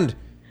land?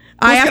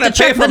 I have to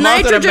check the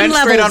nitrogen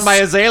levels on my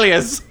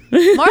azaleas.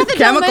 Martha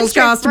chemicals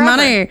cost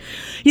money.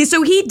 Yeah,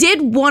 so he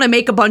did want to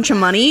make a bunch of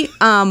money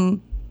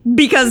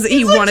because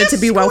he wanted to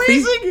be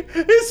wealthy.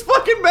 His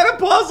fucking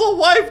menopausal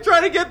wife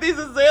trying to get these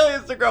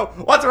azaleas to grow.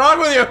 What's wrong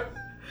with you?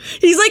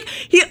 He's like,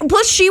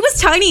 plus she was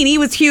tiny and he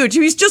was huge.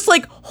 He's just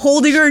like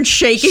holding her and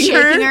shaking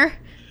her.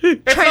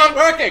 It's not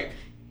working.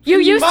 You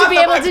used to be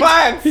able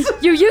to.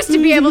 You used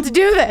to be able to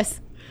do this.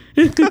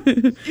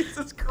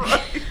 Jesus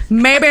Christ.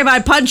 Maybe if I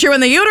punch you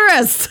in the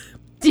uterus.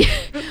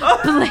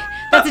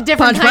 That's a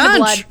different kind of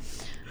blood.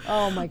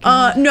 Oh my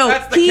god. No,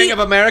 that's the king of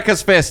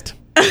America's fist.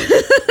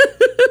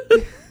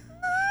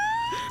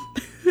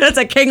 That's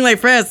a kingly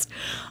fist.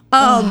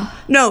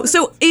 No,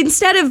 so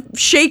instead of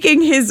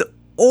shaking his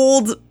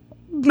old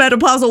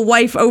menopausal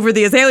wife over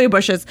the azalea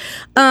bushes,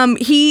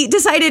 he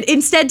decided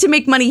instead to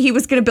make money, he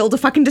was going to build a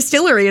fucking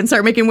distillery and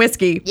start making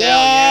whiskey.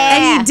 Yeah.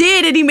 And he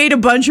did, and he made a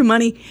bunch of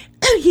money.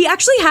 He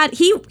actually had,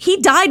 he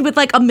died with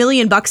like $1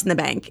 million in the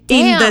bank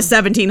in the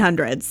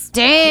 1700s.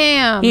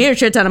 Damn. He had a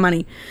shit ton of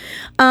money.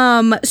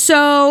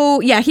 So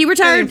yeah, he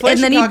retired, the and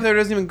then calculator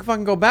doesn't even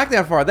fucking go back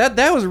that far.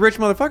 That was a rich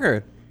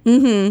motherfucker.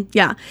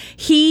 Yeah.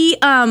 He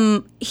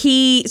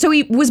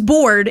was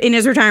bored in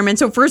his retirement.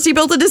 So first he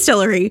built a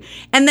distillery,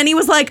 and then he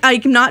was like,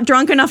 I'm not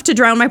drunk enough to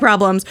drown my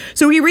problems.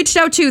 So he reached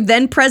out to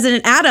then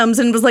President Adams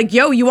and was like,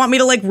 yo, you want me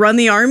to like run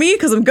the army?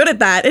 Cause I'm good at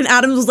that. And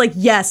Adams was like,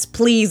 yes,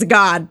 please,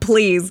 God,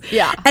 please.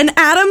 Yeah. And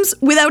Adams,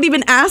 without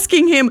even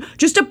asking him,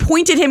 just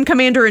appointed him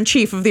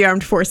commander-in-chief of the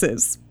armed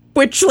forces.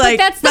 Which, like,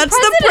 that's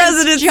the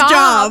president's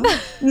job.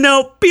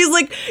 Nope. He's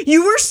like,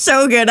 you were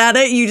so good at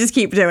it, you just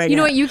keep doing it. You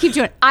know what? You keep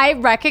doing it. I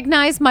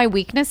recognize my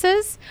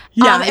weaknesses.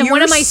 Yeah, and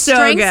one of my so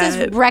strengths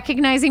good. is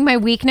recognizing my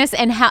weakness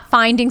and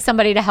finding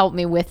somebody to help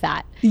me with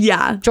that.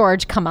 Yeah.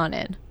 George, come on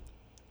in.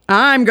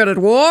 I'm good at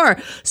war.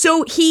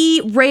 So he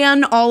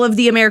ran all of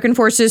the American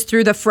forces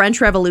through the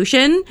French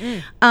Revolution.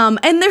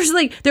 And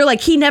they're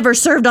like, he never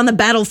served on the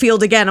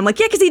battlefield again. I'm like,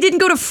 yeah, because he didn't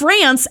go to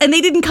France and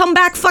they didn't come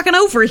back fucking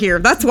over here.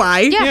 That's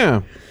why.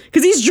 Yeah.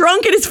 Because he's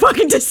drunk in his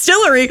fucking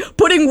distillery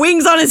putting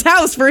wings on his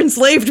house for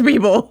enslaved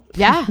people.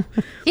 Yeah.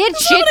 He had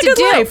shit to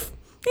do. Life.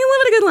 He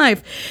lived a good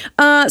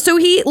life. So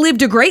he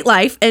lived a great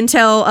life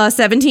until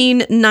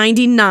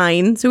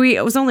 1799. So he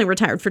was only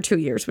retired for 2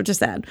 years, which is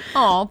sad.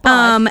 Oh,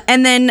 but.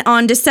 And then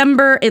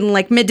in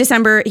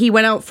mid-December, he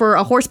went out for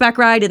a horseback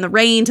ride in the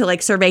rain to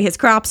like survey his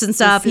crops and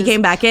stuff. He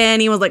came back in.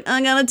 He was like, I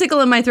got a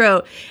tickle in my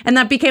throat. And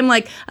that became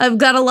like, I've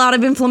got a lot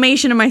of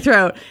inflammation in my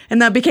throat.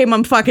 And that became,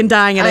 I'm fucking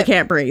dying and I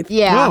can't breathe.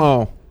 Yeah.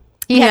 Oh.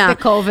 He had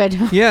the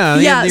COVID. Yeah,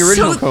 the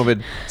original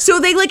COVID. So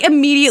they like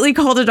immediately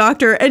called a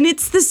doctor, and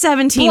it's the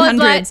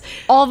 1700s.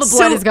 All the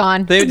blood is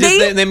gone.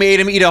 They made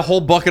him eat a whole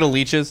bucket of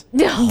leeches.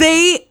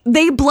 They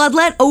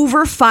bloodlet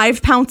over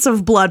 5 pounds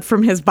of blood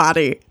from his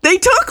body. They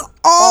took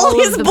all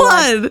his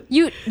blood.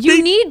 You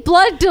need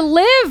blood to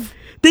live.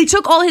 They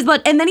took all his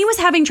blood, and then he was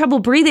having trouble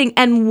breathing.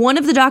 And one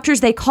of the doctors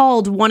they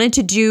called wanted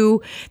to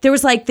do. There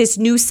was like this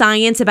new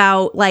science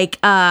about like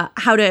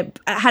how to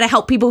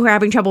help people who are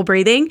having trouble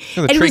breathing,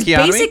 and it was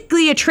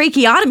basically a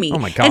tracheotomy. Oh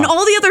my God! And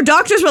all the other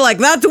doctors were like,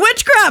 "That's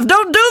witchcraft!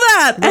 Don't do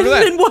that!"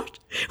 Then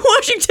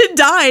Washington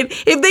died.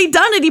 If they'd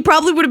done it, he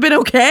probably would have been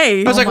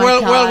okay. I was like,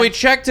 well, we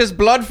checked his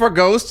blood for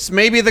ghosts.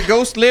 Maybe the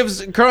ghost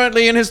lives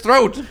currently in his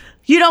throat.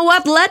 You know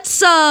what?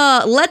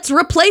 Let's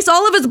replace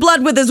all of his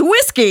blood with his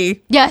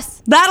whiskey.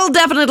 Yes. That'll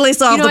definitely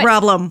solve the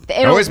problem.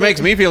 It always makes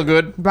me feel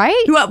good.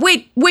 Right?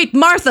 Wait,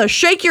 Martha,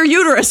 shake your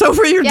uterus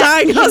over your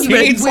dying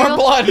husband. He needs more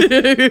blood.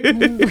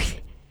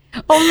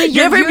 Only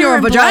give him your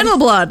vaginal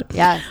blood.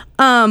 Yeah.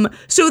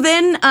 So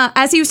then,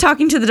 as he was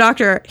talking to the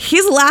doctor,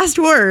 his last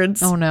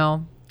words. Oh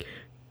no.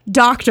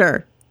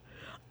 Doctor,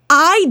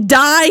 I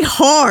die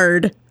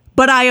hard,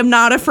 but I am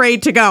not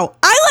afraid to go.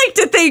 I like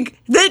to think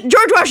that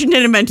George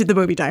Washington invented the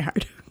movie Die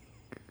Hard.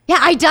 Yeah,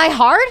 I die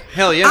hard?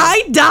 Hell yeah.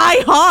 I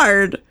die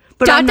hard,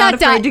 but I'm not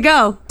afraid to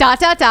go. ...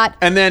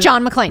 And then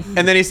John McClane.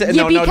 And then he said,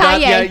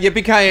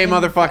 yippee-ki-yay,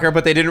 motherfucker,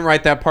 but they didn't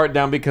write that part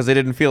down because they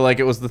didn't feel like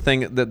it was the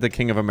thing that the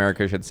King of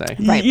America should say.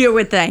 Right. You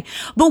would think.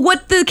 But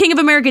what the King of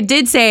America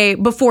did say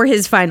before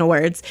his final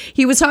words,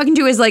 he was talking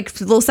to his like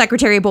little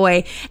secretary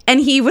boy, and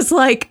he was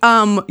like,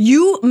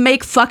 you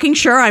make fucking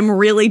sure I'm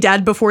really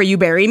dead before you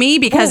bury me,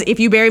 because if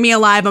you bury me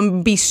alive, I'm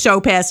gonna be so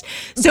pissed.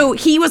 So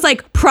he was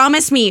like,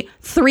 promise me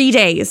 3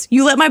 days.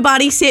 You let my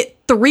body sit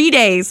 3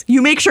 days.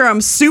 You make sure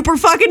I'm super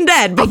fucking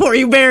dead before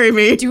you bury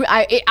me. Dude,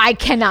 I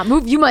cannot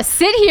move. You must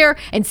sit here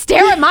and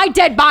stare at my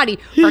dead body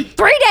for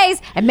 3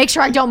 days and make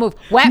sure I don't move.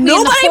 Wet me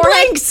in the forehead.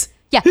 Nobody blinks.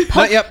 Yeah,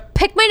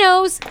 pick my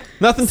nose.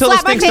 Nothing till the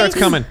stink starts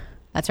coming.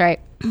 That's right.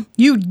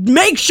 You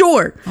make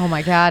sure. Oh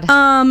my God.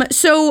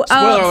 So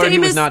spoiler alert, he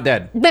was not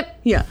dead.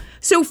 Yeah.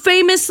 So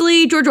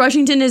famously, George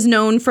Washington is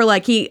known for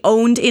like he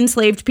owned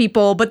enslaved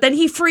people, but then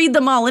he freed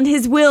them all in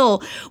his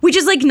will, which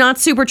is like not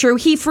super true.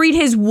 He freed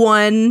his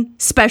one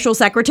special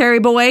secretary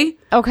boy.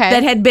 Okay.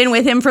 That had been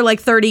with him for like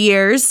 30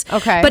 years.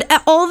 Okay.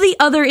 But all the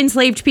other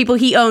enslaved people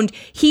he owned,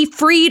 he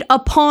freed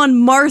upon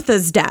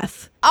Martha's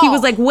death. He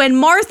was like, when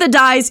Martha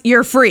dies,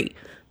 you're free.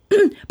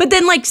 But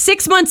then like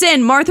 6 months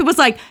in, Martha was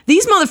like,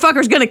 these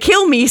motherfuckers gonna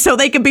kill me so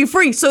they can be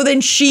free. So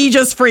then she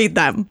just freed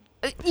them.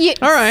 Yeah,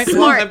 all right.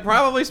 Smart. Well,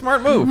 probably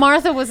smart move.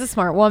 Martha was a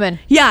smart woman.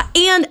 Yeah.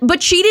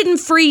 But she didn't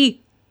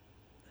free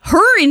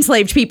her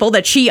enslaved people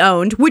that she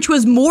owned, which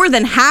was more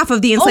than half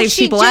of the enslaved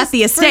people at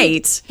the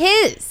estate.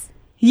 His.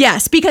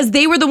 Yes, because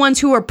they were the ones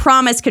who were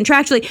promised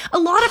contractually. A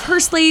lot of her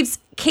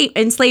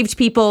enslaved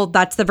people,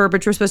 that's the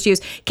verbiage we're supposed to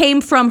use,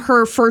 came from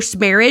her first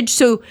marriage.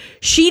 So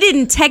she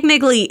didn't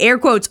technically, air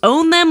quotes,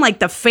 own them like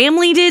the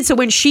family did. So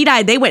when she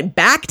died, they went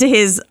back to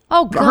her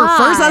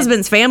first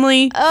husband's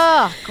family.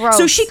 Ugh, gross.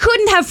 So she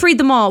couldn't have freed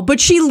them all,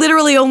 but she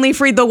literally only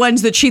freed the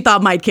ones that she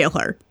thought might kill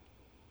her.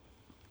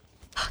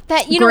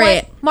 You know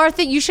what,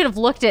 Martha, you should have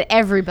looked at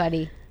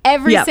everybody.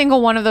 Every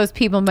single one of those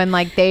people and been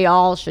like, they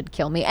all should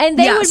kill me. And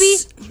they would be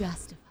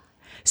justified.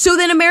 So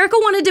then America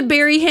wanted to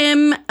bury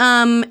him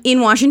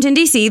in Washington,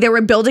 D.C. They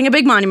were building a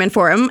big monument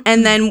for him.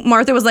 And then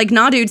Martha was like,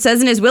 nah, dude,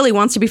 says in his will he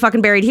wants to be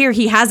fucking buried here.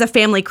 He has a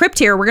family crypt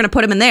here. We're going to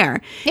put him in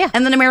there. Yeah.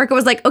 And then America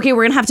was like, okay,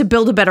 we're going to have to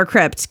build a better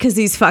crypt because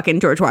he's fucking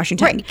George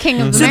Washington. Right,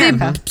 King of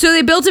America. So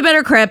they built a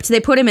better crypt. They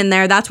put him in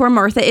there. That's where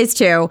Martha is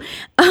too.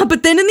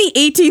 But then in the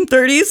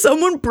 1830s,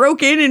 someone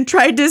broke in and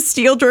tried to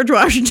steal George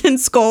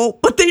Washington's skull,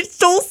 but they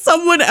stole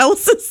someone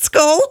else's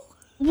skull.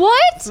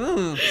 What? How do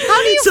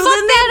you fuck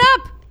that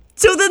up?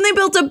 So then they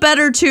built a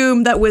better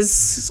tomb that was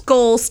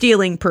skull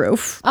stealing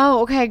proof.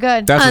 Oh, okay,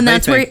 good.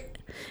 That's where where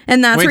he lies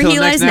now. Wait till the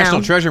next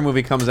National Treasure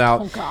movie comes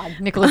out. Oh God,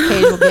 Nicolas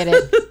Cage will get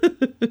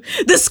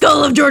it. The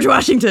skull of George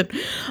Washington.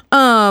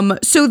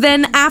 So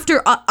then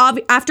after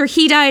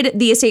he died,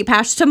 the estate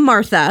passed to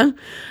Martha.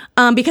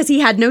 Because he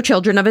had no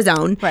children of his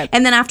own. Right.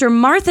 And then after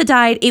Martha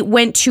died, it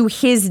went to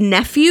his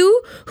nephew,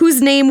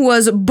 whose name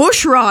was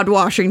Bushrod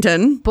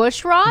Washington.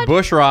 Bushrod?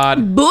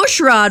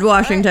 Bushrod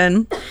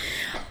Washington.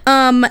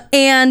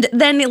 And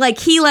then like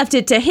he left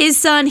it to his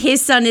son.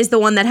 His son is the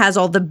one that has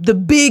all the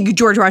big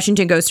George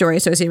Washington ghost story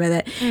associated with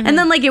it. Mm-hmm. And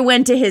then like it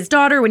went to his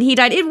daughter when he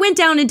died. It went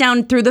down and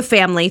down through the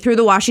family, through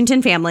the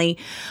Washington family.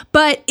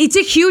 But it's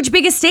a huge,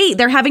 big estate.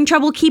 They're having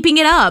trouble keeping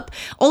it up.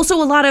 Also,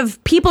 a lot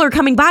of people are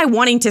coming by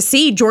wanting to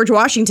see George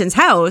Washington's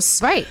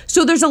house. Right.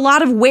 So there's a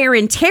lot of wear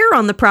and tear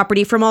on the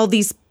property from all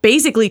these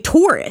basically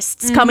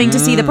tourists coming to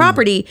see the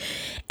property,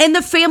 and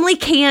the family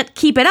can't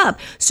keep it up.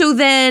 So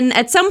then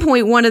at some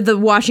point, one of the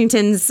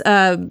Washington's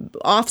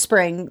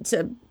offspring,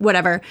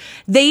 whatever,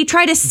 they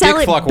try to sell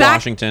Dick it fuck back.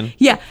 Washington.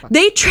 Yeah,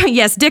 they try.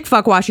 Yes, Dick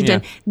fuck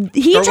Washington. Yeah.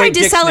 He tried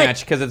to sell it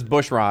because it's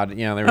Bushrod.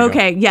 Yeah, there we go.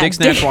 Okay, yeah. Dick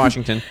Snatch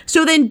Washington.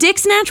 So then Dick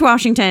Snatch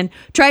Washington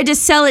tried to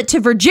sell it to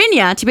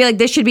Virginia to be like,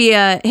 this should be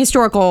a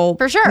historical,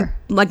 for sure,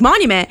 like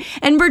monument,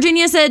 and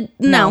Virginia said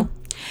no.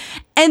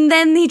 And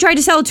then he tried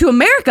to sell it to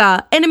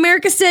America, and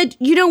America said,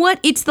 you know what?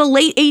 It's the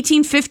late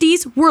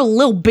 1850s. We're a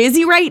little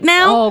busy right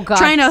now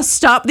trying to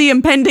stop the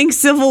impending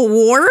Civil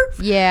War.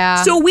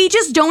 Yeah. So we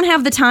just don't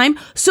have the time.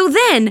 So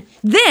then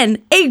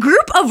a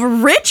group of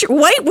rich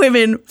white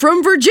women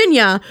from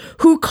Virginia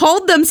who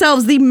called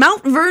themselves the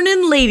Mount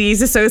Vernon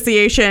Ladies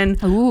Association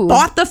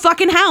bought the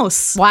fucking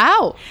house.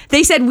 Wow.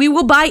 They said, we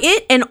will buy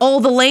it and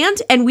all the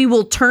land, and we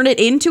will turn it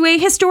into a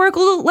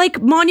historical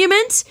like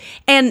monument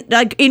and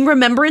like in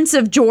remembrance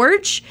of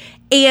George.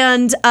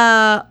 And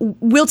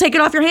we'll take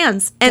it off your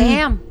hands. And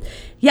damn.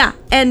 Yeah.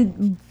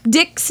 And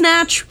Dick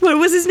Snatch, what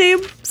was his name?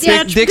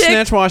 Dick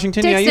Snatch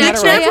Washington. Dick Yeah, you got it right.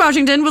 Snatch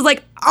Washington was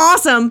like,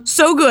 awesome,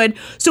 so good.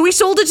 So we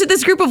sold it to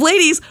this group of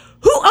ladies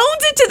who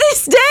owns it to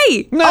this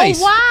day.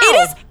 Nice. Oh, wow.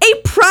 It is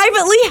a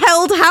privately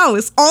held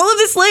house. All of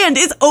this land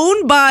is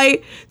owned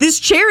by this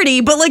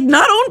charity, but like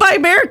not owned by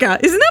America.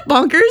 Isn't that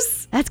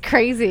bonkers? That's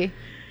crazy.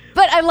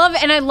 But I love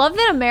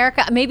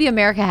that maybe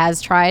America has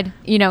tried,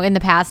 in the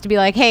past to be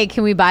like, hey,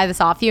 can we buy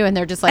this off you? And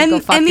they're just like, go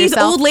fuck yourself. And these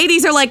old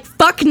ladies are like,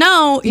 fuck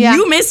no,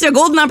 you missed a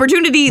golden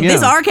opportunity. Yeah. This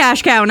is our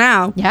cash cow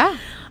now. Yeah.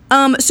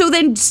 So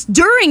then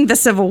during the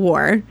Civil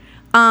War,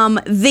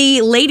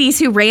 The ladies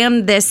who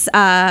ran this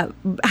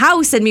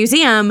house and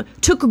museum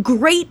took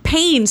great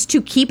pains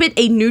to keep it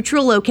a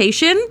neutral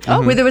location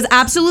where there was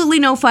absolutely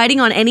no fighting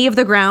on any of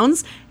the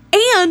grounds.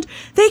 And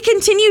they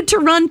continued to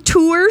run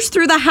tours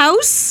through the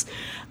house.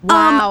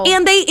 Wow.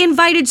 And they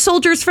invited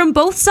soldiers from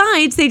both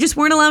sides. They just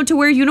weren't allowed to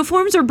wear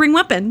uniforms or bring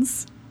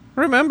weapons.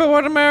 Remember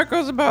what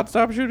America's about.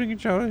 Stop shooting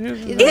each other.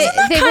 Isn't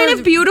that kind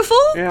of beautiful?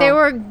 Yeah. They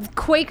were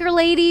Quaker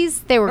ladies.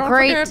 They were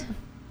great. Forget.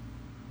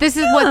 This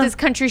is what this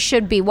country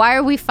should be. Why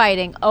are we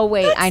fighting? Oh,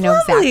 wait, That's I know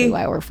exactly lovely.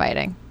 why we're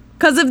fighting.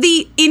 Because of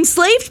the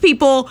enslaved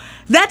people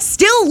that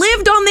still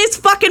lived on this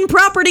fucking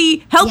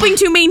property, helping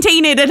to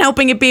maintain it and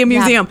helping it be a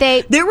museum.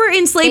 There were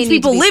enslaved need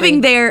people to be living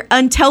free. there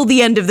until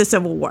the end of the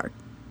Civil War.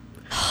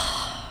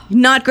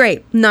 Not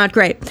great.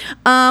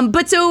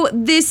 But so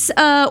this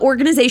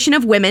organization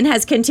of women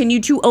has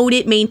continued to own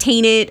it,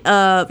 maintain it,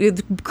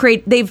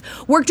 they've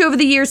worked over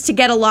the years to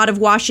get a lot of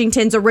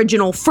Washington's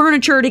original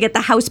furniture to get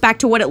the house back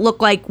to what it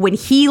looked like when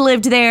he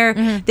lived there.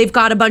 Mm-hmm. They've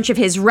got a bunch of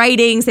his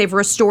writings. They've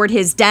restored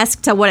his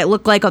desk to what it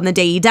looked like on the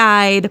day he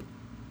died.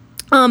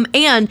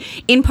 And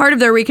in part of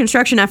their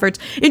reconstruction efforts,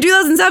 in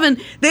 2007,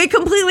 they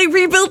completely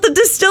rebuilt the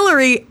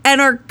distillery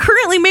and are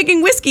currently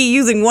making whiskey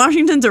using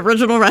Washington's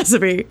original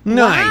recipe.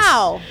 Nice.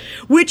 Wow.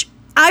 Which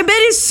I bet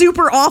is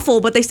super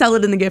awful, but they sell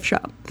it in the gift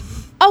shop.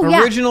 Oh,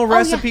 yeah. Original Oh, yeah.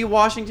 recipe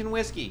Washington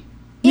whiskey.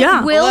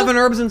 Yeah. will- 11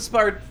 herbs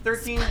inspired,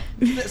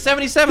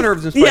 77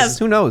 herbs and spices. Yes.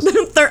 Who knows?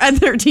 And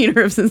 13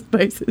 herbs and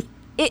spices.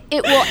 It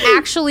will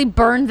actually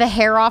burn the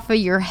hair off of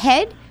your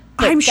head.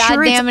 But I'm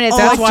sure it's goddamn it, it's all-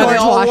 what That's why they George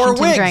all wore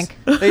Washington wigs.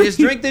 drank. They just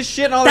drink this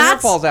shit and all their hair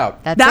That's- falls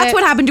out. That's it.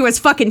 what happened to his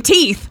fucking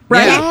teeth,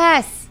 right? Yeah.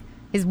 Yes.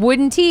 His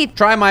wooden teeth.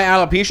 Try my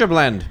alopecia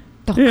blend.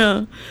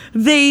 Yeah.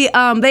 They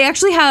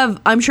actually have,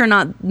 I'm sure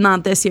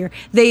not this year,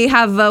 they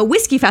have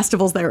whiskey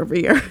festivals there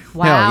every year.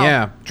 Wow. Hell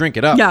yeah. Drink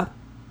it up. Yeah.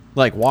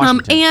 Like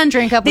Washington. And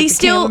Drink up they with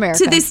the King of still,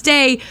 America. to this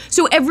day,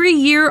 so every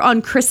year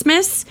on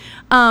Christmas,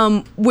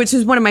 which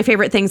is one of my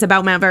favorite things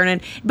about Mount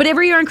Vernon, but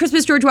every year on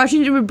Christmas, George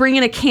Washington would bring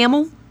in a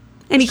camel.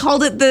 And he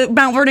called it the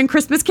Mount Vernon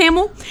Christmas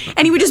camel.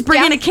 And he would just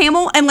bring in a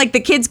camel and like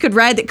the kids could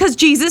ride it. Because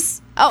Jesus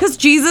had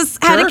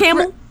Sure. a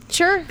camel.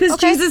 Sure. Because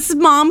Okay. Jesus'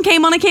 mom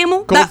came on a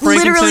camel. Gold, That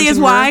literally frankincense, is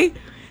and why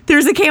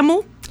there's a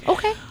camel.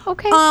 Okay.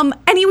 Okay. And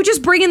he would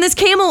just bring in this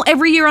camel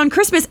every year on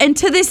Christmas. And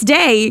to this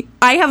day,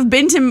 I have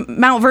been to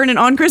Mount Vernon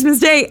on Christmas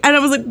Day. And I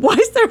was like, why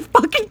is there a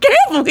fucking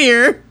camel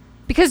here?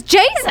 Because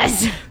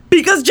Jesus.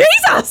 Because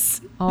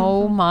Jesus.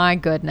 Oh my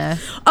goodness.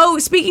 Oh,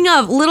 speaking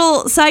of,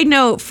 little side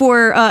note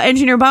for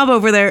Engineer Bob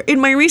over there. In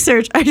my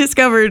research, I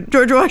discovered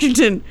George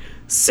Washington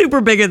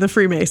super big in the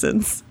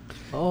Freemasons.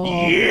 Oh.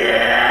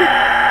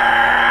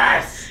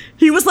 Yes!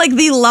 He was like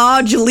the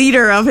lodge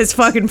leader of his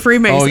fucking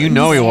Freemasons. Oh, you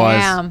know he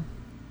was.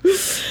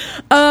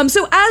 Damn.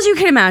 So as you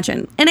can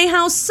imagine, in a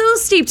house so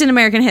steeped in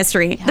American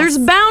history, there's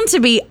bound to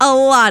be a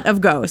lot of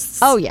ghosts.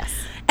 Oh, yes.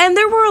 And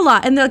there were a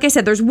lot. And like I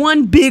said, there's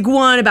one big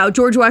one about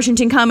George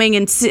Washington coming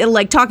and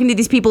like talking to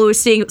these people who are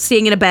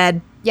staying in a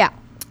bed. Yeah.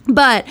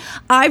 But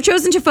I've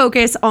chosen to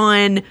focus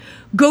on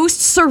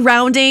ghosts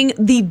surrounding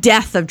the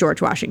death of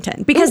George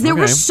Washington because there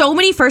were okay. so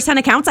many first-hand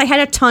accounts. I had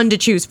a ton to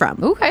choose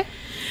from. Okay.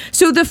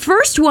 So the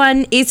first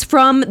one is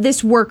from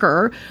this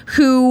worker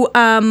who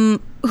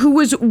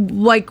was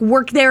like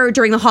worked there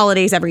during the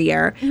holidays every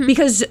year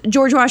because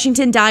George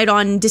Washington died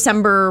on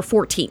December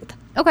 14th.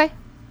 Okay.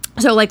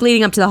 So like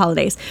leading up to the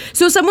holidays.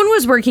 So someone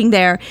was working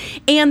there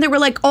and they were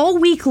like, all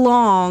week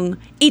long,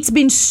 it's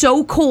been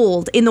so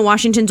cold in the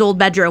Washington's old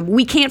bedroom.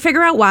 We can't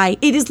figure out why.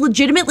 It is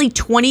legitimately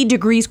 20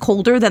 degrees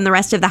colder than the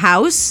rest of the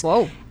house.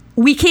 Whoa.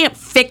 We can't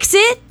fix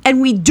it and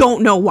we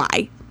don't know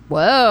why.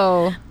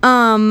 Whoa.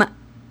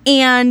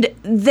 And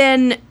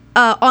then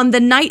on the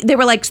night, they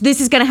were like,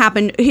 this is going to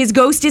happen. His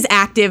ghost is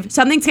active.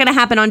 Something's going to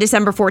happen on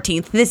December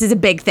 14th. This is a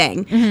big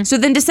thing. So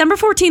then December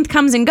 14th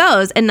comes and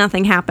goes and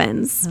nothing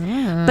happens.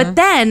 But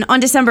then on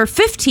December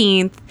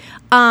 15th,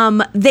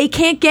 they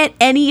can't get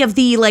any of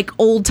the like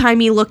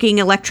old-timey looking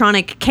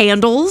electronic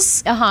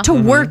candles to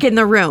work in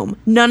the room.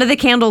 None of the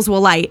candles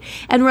will light.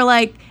 And we're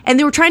like, and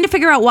they were trying to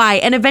figure out why.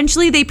 And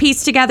eventually they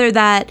pieced together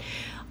that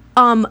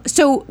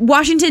so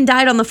Washington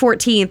died on the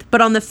 14th, but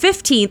on the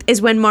 15th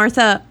is when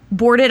Martha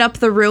boarded up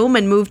the room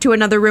and moved to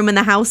another room in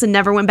the house and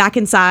never went back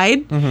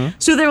inside.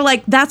 So they're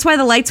like, that's why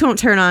the lights won't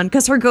turn on,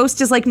 because her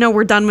ghost is like, no,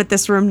 we're done with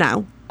this room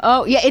now.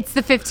 Oh, yeah, it's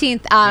the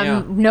 15th.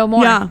 Yeah. No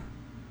more. Yeah.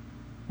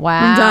 Wow.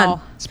 I'm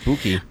done.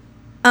 Spooky.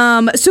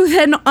 So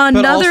then But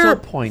another also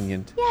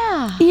poignant.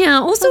 Yeah,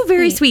 also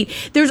very sweet.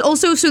 There's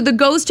also so the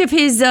ghost of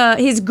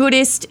his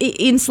goodest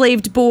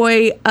enslaved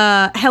boy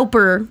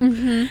helper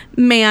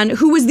man,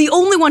 who was the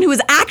only one who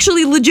was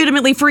actually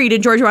legitimately freed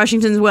in George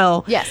Washington's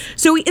will. Yes.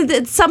 So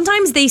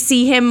sometimes they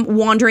see him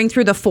wandering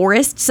through the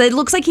forest. So it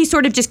looks like he's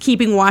sort of just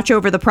keeping watch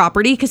over the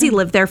property because he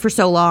lived there for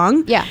so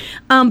long. Yeah.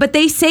 But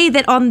they say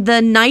that on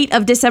the night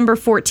of December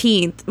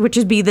 14th, which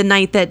would be the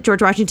night that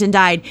George Washington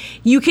died,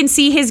 you can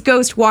see his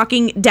ghost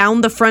walking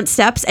down the front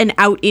steps and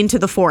out into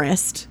the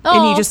forest.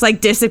 And he Aw. just like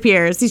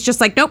disappears. He's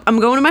just like, nope, I'm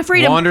going to my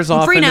freedom. Wanders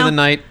I'm off free into now. the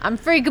night, I'm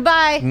free.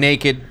 Goodbye.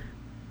 naked.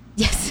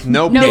 Yes.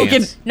 No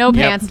pants. No Yep.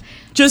 pants.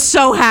 Just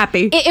so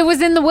happy. It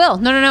was in the will.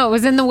 No. It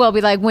was in the will.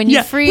 Be like, when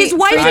you free his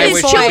wife and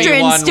his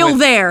children still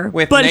there,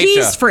 but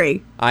he's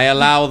free. I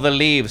allow the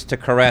leaves to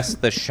caress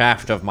the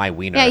shaft of my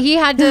wiener. Yeah, he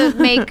had to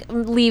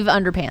leave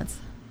underpants.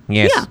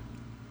 Yes. Yeah.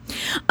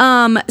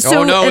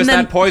 So, is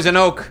that poison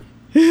oak?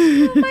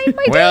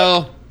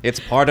 Well, it's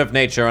part of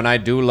nature, and I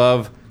do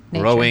love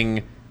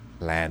growing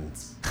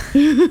lands.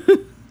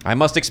 I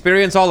must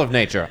experience all of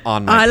nature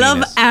on my penis.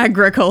 love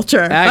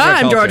agriculture.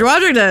 I'm George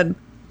Washington.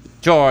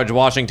 George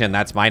Washington,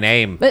 that's my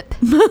name.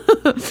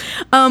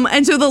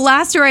 And so the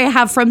last story I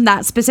have from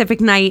that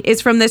specific night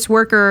is from this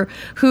worker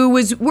who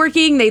was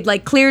working. They'd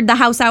like cleared the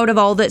house out of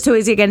all the, so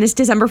it's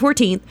December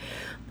 14th.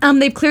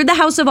 They've cleared the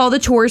house of all the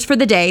chores for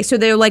the day. So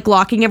they're like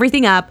locking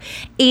everything up.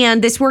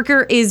 And this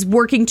worker is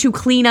working to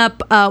clean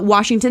up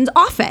Washington's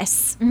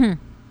office.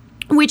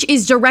 Which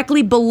is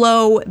directly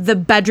below the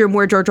bedroom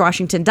where George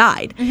Washington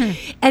died.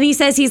 And he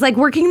says he's like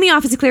working in the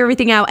office to clear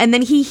everything out. And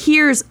then he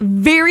hears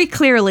very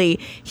clearly,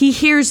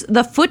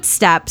 the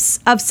footsteps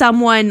of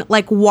someone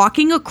like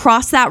walking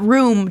across that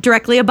room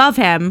directly above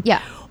him.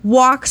 Yeah.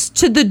 Walks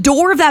to the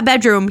door of that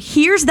bedroom,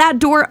 hears that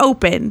door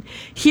open,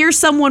 hears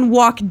someone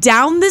walk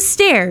down the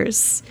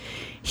stairs,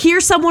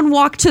 hears someone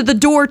walk to the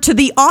door to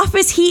the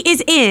office he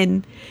is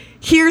in,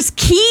 hears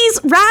keys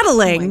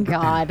rattling. Oh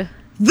my God.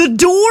 The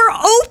door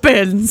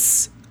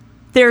opens.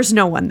 There's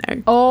no one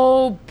there.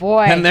 Oh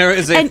boy! And there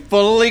is a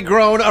fully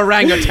grown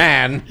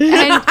orangutan. There's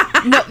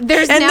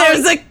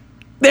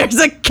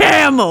a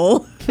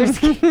camel.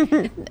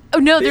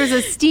 There's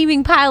a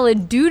steaming pile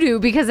of doo-doo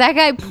because that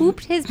guy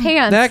pooped his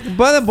pants.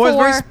 But the boy's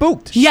very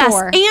spooked. Yes,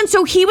 Sure. and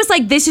so he was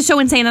like, this is so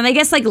insane. And I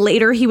guess like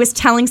later he was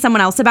telling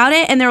someone else about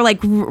it and they're like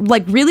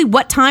really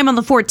what time on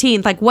the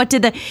 14th? Like what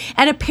did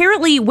and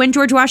apparently when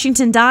George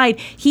Washington died,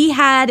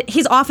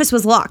 his office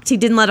was locked. He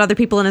didn't let other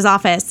people in his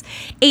office.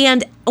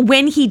 And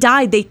when he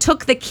died, they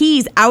took the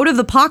keys out of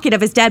the pocket of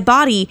his dead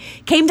body,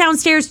 came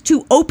downstairs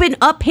to open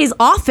up his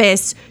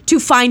office to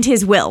find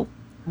his will.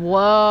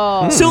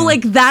 Whoa. So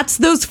like that's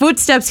those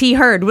footsteps he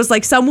heard was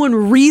like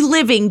someone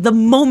reliving the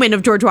moment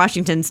of George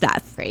Washington's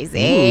death.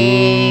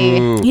 Crazy.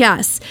 Ooh.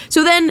 Yes.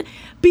 So then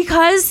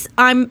because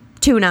I'm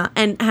tuna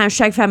and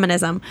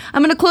 #feminism,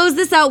 I'm going to close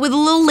this out with a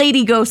little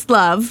lady ghost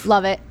love.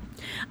 Love it.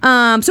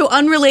 So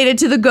unrelated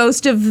to the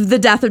ghost of the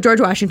death of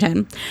George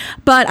Washington.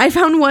 But I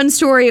found one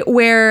story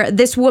where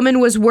this woman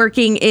was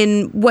working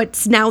in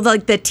what's now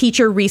like the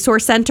Teacher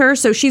Resource Center.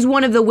 So she's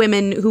one of the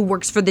women who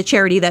works for the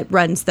charity that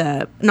runs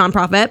the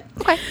nonprofit.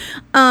 Okay.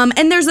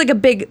 And there's like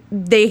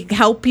they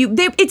help you.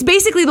 It's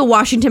basically the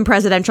Washington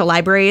Presidential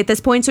Library at this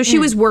point. So she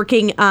was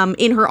working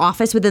in her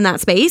office within that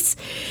space.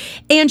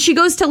 And she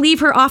goes to leave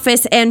her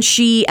office and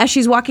as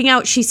she's walking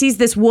out, she sees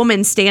this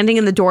woman standing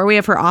in the doorway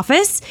of her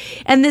office.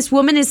 And this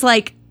woman is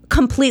like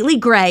completely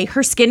gray.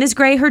 Her skin is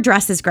gray. Her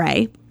dress is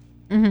gray.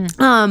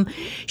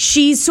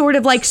 She's sort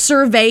of like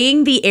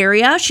surveying the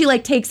area. She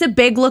like takes a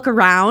big look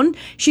around.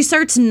 She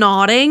starts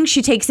nodding.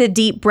 She takes a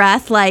deep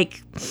breath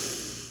like,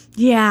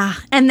 yeah.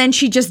 And then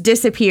she just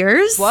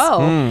disappears.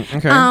 Whoa.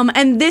 Okay.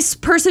 And this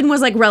person was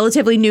like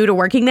relatively new to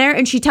working there.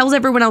 And she tells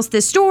everyone else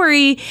this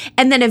story.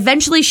 And then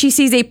eventually she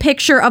sees a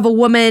picture of a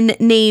woman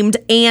named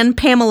Anne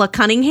Pamela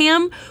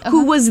Cunningham,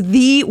 who was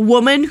the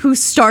woman who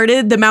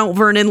started the Mount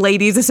Vernon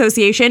Ladies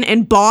Association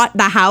and bought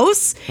the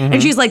house.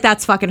 And she's like,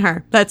 that's fucking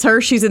her. That's her.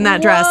 She's in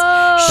that dress.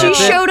 She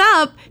showed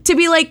up to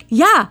be like,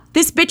 yeah,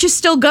 this bitch is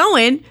still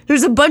going.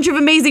 There's a bunch of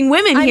amazing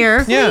women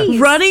here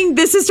running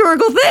this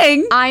historical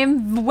thing. I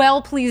am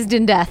well pleased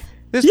in death.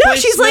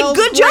 She's like,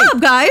 good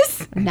job,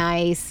 guys.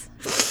 Nice.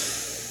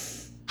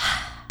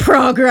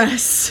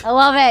 Progress. I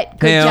love it.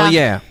 Good Hell job.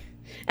 yeah.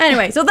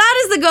 Anyway, so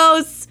that is the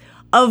ghosts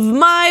of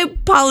my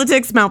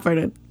politics, Mount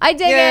Vernon. I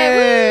dig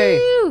Yay. it.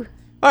 Woo!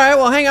 All right,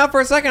 well, hang out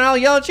for a second. I'll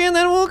yell at you, and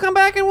then we'll come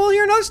back and we'll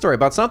hear another story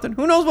about something.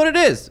 Who knows what it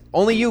is?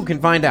 Only you can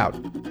find out.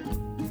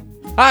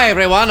 Hi,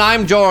 everyone.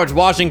 I'm George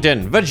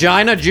Washington,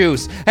 Vagina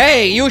Juice.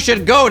 Hey, you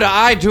should go to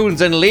iTunes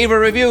and leave a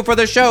review for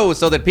the show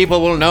so that people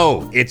will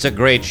know it's a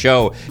great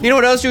show. You know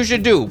what else you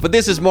should do? But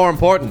this is more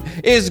important,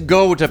 is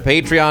go to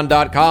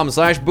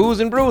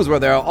patreon.com/boozeandbrews where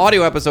there are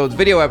audio episodes,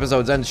 video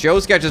episodes, and show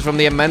sketches from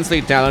the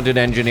immensely talented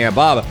engineer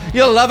Bob.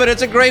 You'll love it.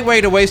 It's a great way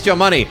to waste your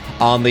money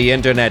on the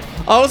internet.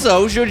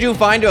 Also, should you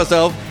find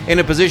yourself in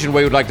a position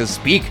where you'd like to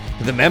speak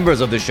to the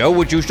members of the show,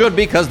 which you should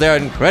because they're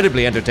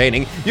incredibly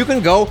entertaining, you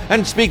can go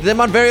and speak to them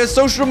on various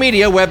social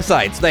media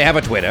websites. They have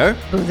a Twitter.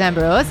 Booze and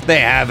Brews. They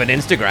have an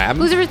Instagram.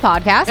 Booze and Brews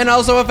podcast. And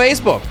also a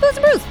Facebook. Booze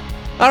and Brews.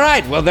 All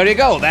right, well, there you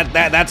go.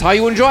 That's how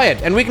you enjoy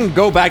it. And we can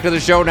go back to the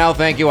show now.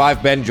 Thank you.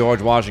 I've been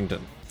George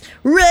Washington.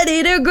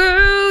 Ready to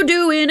go,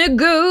 doing a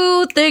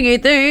go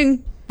thingy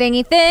thing.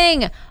 Thingy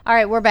thing. All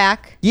right, we're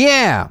back.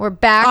 Yeah. We're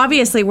back.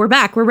 Obviously, we're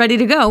back. We're ready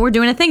to go. We're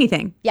doing a thingy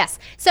thing. Yes.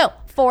 So,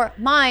 for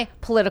my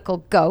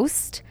political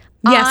ghost.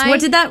 Yes, what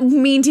did that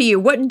mean to you?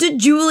 What did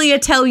Julia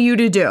tell you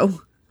to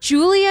do?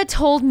 Julia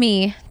told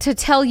me to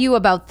tell you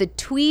about the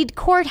Tweed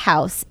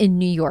Courthouse in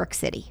New York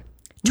City.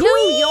 New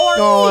York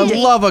Oh, I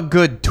City. love a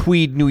good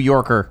Tweed New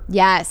Yorker.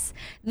 Yes.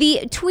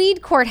 The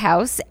Tweed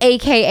Courthouse,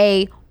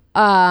 a.k.a.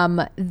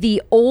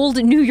 the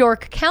old New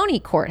York County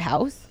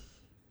Courthouse.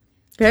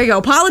 There you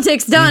go.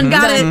 Politics done.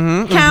 Got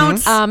it.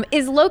 Counts.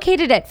 Is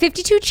located at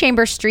 52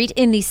 Chambers Street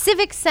in the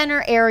Civic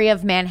Center area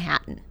of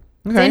Manhattan.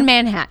 It's in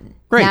Manhattan.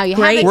 Great. Now you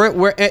Great. have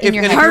it. If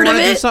you Heard want of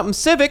to do it? something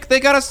civic, they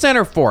got a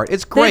center for it.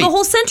 It's They great. have a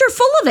whole center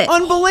full of it.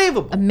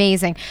 Unbelievable.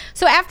 Amazing.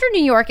 So after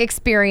New York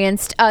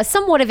experienced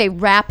somewhat of a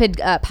rapid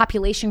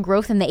population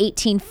growth in the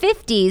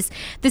 1850s,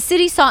 the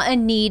city saw a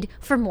need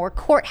for more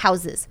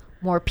courthouses.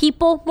 More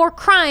people, more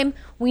crime.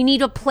 We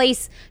need a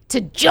place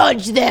to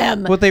judge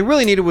them. What they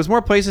really needed was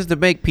more places to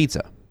make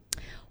pizza.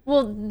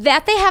 Well,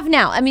 that they have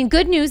now. I mean,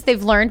 good news,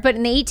 they've learned, but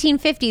in the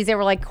 1850s, they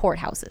were like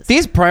courthouses.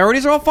 These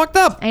priorities are all fucked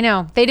up. I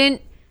know. They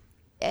didn't,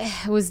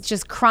 it was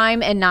just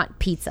crime and not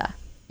pizza,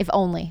 if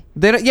only.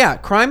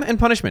 Crime and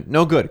punishment.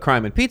 No good.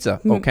 Crime and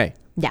pizza. Okay.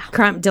 Yeah.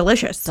 Crime,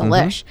 delicious.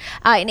 Delish.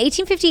 In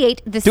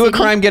 1858, the Do city... a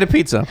crime, get a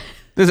pizza.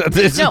 No,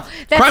 that's-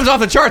 crime's off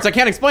the charts. I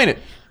can't explain it.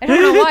 I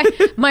don't know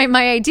why.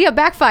 My idea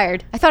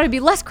backfired. I thought it'd be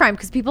less crime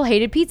because people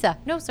hated pizza.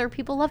 No, sir,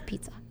 people love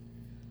pizza.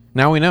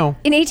 Now we know.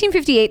 In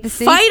 1858, the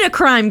city... Fight a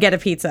crime, get a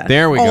pizza.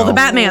 There we All go. the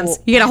Batmans.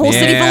 You get a whole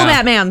city full of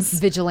Yeah. Batmans.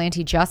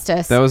 Vigilante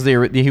justice. That was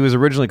he was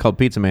originally called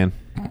Pizza Man.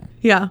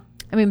 Yeah.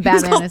 I mean, He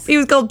was, Batman called, is he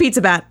was called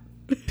Pizza Bat.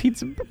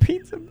 Pizza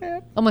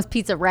Man. almost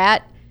pizza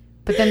rat,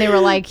 but then they were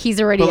like,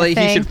 he's already But a like,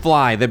 thing. he should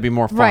fly. That'd be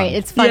more fun. Right,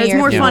 it's Yeah, funnier. it's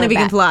more if fun you if he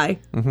were can a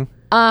bat. fly.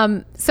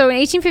 So in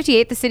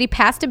 1858, the city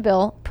passed a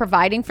bill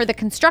providing for the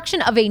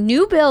construction of a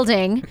new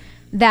building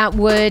that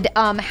would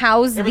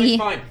house Everything's the...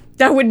 fine.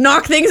 That would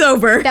knock things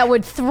over. That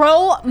would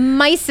throw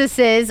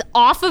mices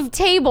off of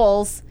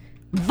tables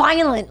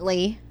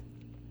violently.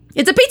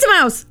 It's a pizza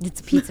mouse.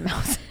 It's a pizza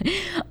mouse.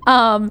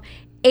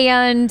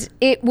 And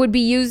it would be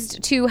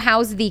used to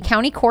house the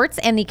county courts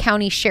and the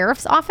county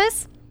sheriff's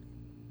office.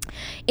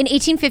 In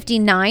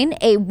 1859,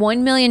 a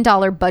 $1 million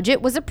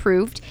budget was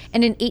approved.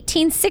 And in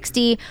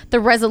 1860, the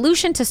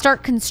resolution to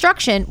start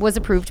construction was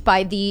approved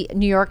by the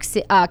New York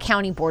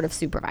County Board of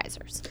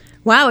Supervisors.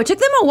 Wow, it took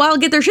them a while to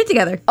get their shit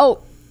together.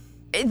 Oh,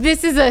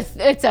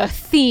 it's a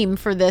theme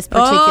for this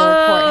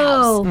particular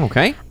courthouse.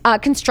 Okay.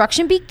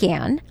 Construction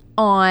began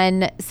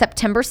on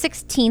September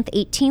 16th,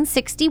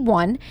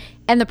 1861,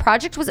 and the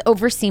project was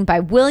overseen by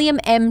William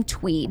M.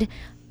 Tweed,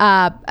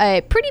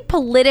 a pretty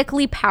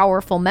politically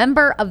powerful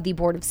member of the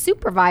Board of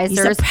Supervisors.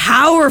 He's a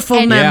powerful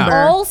and member.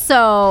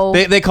 also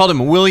They called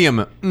him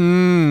William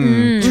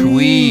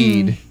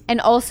Tweed.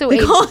 and also They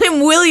call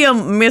him William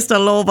Mr.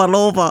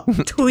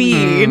 Lova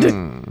Tweed.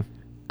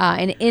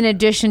 and in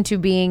addition to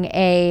being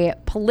a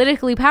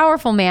politically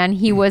powerful man,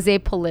 he was a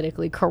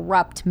politically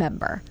corrupt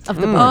member of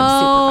the Board of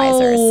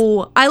Supervisors.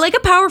 Oh, I like a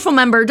powerful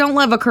member. Don't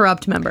love a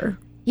corrupt member.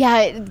 Yeah,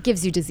 it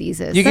gives you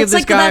diseases. You give That's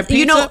this like guy a that- pizza.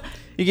 you know-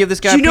 you give this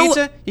guy do you know-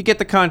 pizza. You get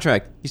the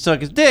contract. You suck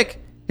his dick.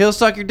 He'll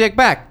suck your dick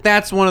back.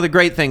 That's one of the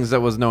great things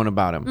that was known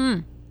about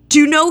him. Do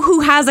you know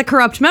who has a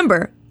corrupt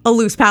member? A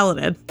loose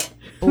paladin.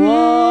 What?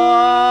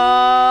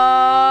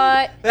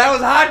 That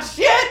was hot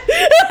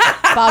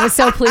shit. Bob is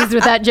so pleased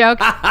with that joke.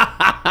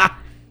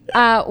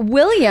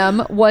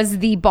 William was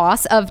the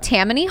boss of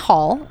Tammany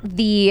Hall,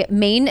 the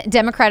main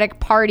Democratic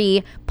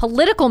Party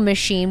political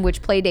machine,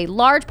 which played a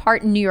large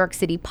part in New York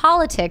City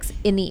politics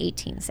in the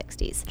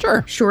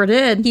 1860s. Sure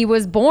did. He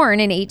was born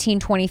in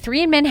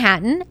 1823 in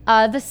Manhattan,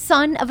 the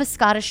son of a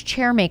Scottish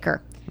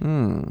chairmaker.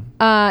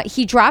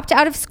 He dropped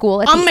out of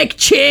school. I'll make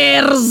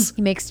chairs.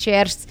 He makes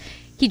chairs.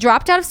 He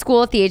dropped out of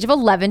school at the age of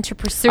 11 to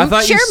pursue I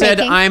thought you said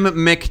chairmaking. I'm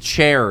Mick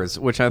Chairs,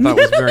 which I thought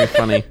was very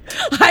funny.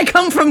 I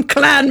come from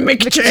Clan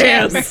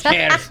McChairs.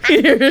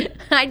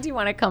 I do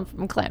want to come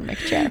from Clan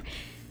McChair.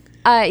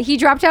 He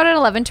dropped out at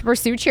 11 to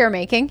pursue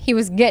chairmaking. He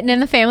was getting in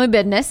the family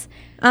business.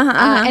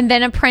 And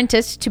then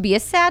apprenticed to be a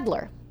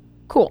saddler.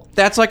 Cool.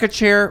 That's like a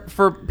chair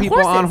for people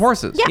Horses. on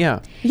horses. Yeah.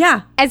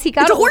 Yeah. As he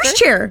got It's a older, horse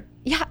chair.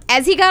 Yeah.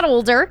 As he got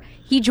older,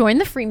 he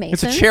joined the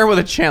Freemasons. It's a chair with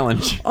a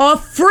challenge. A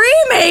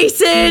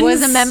Freemason. He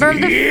was a member of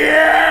the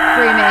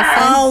Freemasons,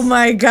 Oh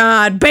my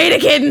God. Beta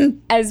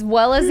kitten. as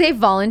well as a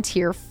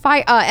volunteer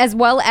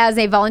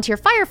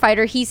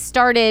firefighter. He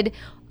started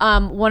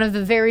one of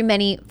the very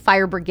many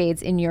fire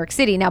brigades in New York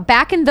City. Now,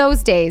 back in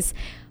those days,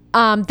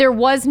 there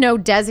was no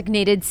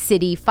designated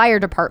city fire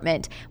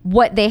department.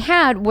 What they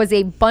had was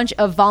a bunch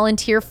of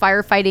volunteer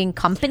firefighting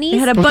companies. They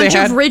had a What they bunch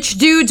had- of rich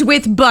dudes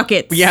with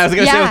buckets. Yeah, I was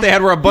going to say Yeah. what they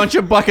had were a bunch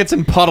of buckets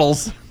and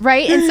puddles.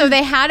 Right. And so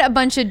they had a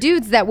bunch of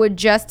dudes that would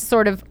just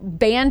sort of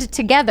band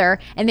together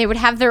and they would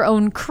have their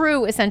own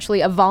crew,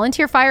 essentially, of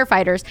volunteer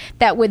firefighters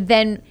that would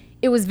then,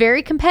 it was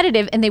very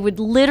competitive and they would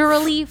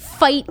literally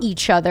fight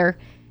each other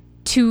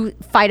to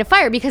fight a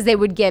fire because they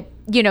would get,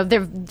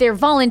 they're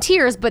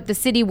volunteers, but the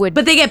city would.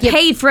 But they get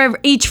paid for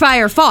each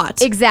fire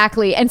fought.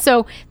 Exactly. And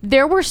so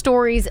there were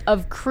stories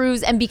of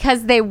crews, and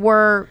because they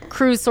were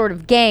crews sort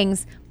of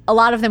gangs, a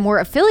lot of them were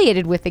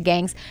affiliated with the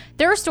gangs.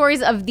 There are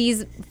stories of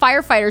these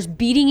firefighters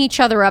beating each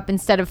other up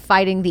instead of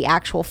fighting the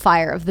actual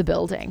fire of the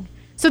building.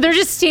 So they're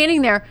just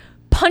standing there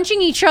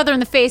punching each other in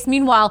the face.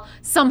 Meanwhile,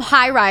 some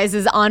high rise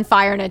is on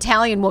fire. An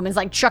Italian woman's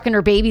like chucking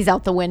her babies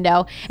out the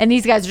window. And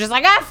these guys are just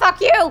like, fuck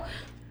you.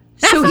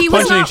 So he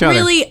was Punching not each other.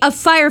 really a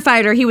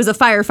firefighter. He was a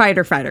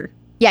firefighter fighter.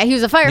 Yeah, he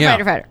was a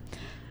firefighter.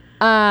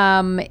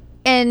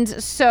 And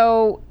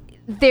so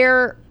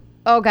there.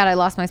 Oh God, I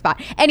lost my spot.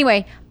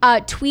 Anyway,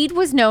 Tweed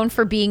was known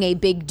for being a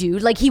big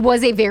dude. Like he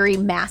was a very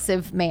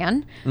massive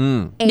man.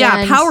 And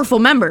Yeah, powerful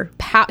member.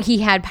 He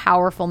had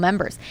powerful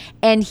members,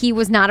 and he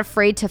was not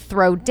afraid to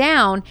throw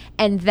down.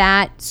 And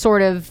that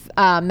sort of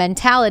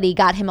mentality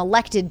got him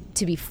elected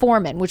to be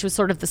foreman, which was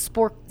sort of the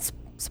sporksperson.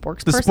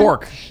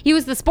 spork. He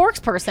was the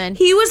sporksperson.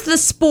 He was the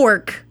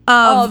spork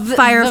of the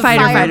firefighter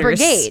fire fighters.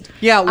 brigade.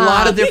 Yeah, a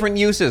lot of different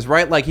uses,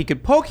 right? Like he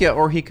could poke you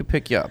or he could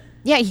pick you up.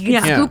 Yeah, he could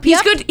Yeah. scoop you He's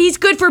up. good. He's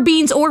good for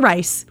beans or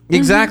rice.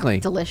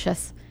 Exactly.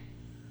 Delicious.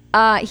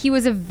 He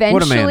was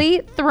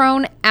eventually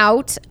thrown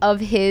out of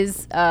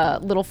his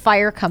little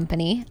fire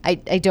company. I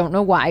don't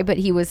know why, but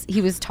he was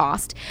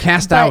tossed.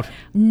 Cast But out.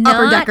 Not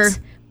Upper decker.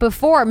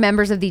 before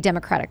members of the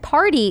Democratic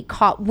Party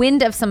caught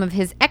wind of some of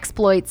his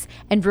exploits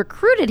and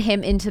recruited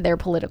him into their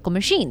political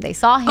machine. They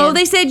saw him. Oh,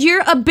 they said,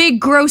 you're a big,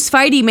 gross,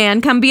 fighty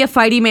man. Come be a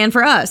fighty man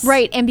for us.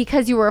 Right, and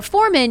because you were a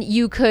foreman,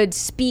 you could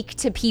speak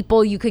to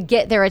people, you could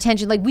get their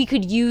attention. Like, we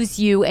could use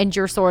you and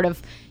your sort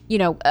of,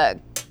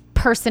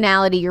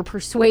 personality, your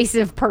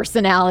persuasive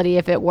personality,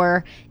 if it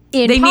were,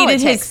 in They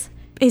politics. needed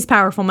his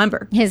powerful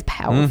member. His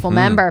powerful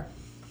member.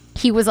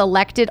 He was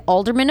elected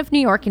alderman of New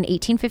York in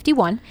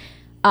 1851,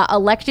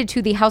 elected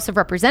to the House of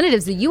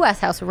Representatives, the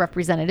U.S. House of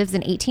Representatives, in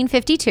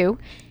 1852.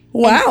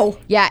 Wow.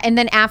 Yeah, and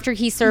then after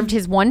he served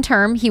his one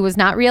term, he was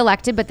not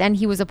reelected, but then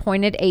he was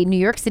appointed a New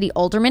York City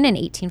alderman in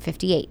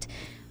 1858.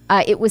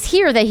 It was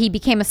here that he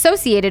became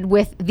associated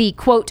with the,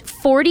 quote,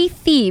 40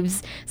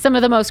 thieves, some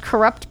of the most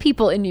corrupt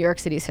people in New York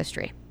City's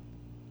history.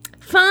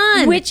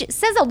 Fun. Which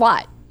says a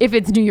lot if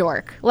it's New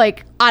York.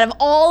 Like, out of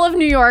all of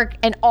New York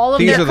and all of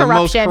These their are the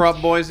most corruption.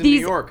 corrupt boys in New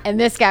York. And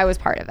this guy was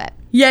part of it.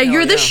 yeah,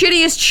 you're the yeah.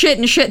 shittiest shit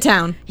in shit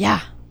town. Yeah,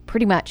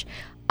 pretty much.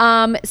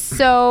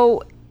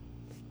 So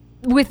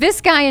with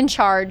this guy in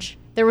charge,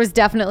 there was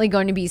definitely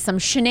going to be some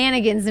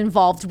shenanigans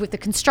involved with the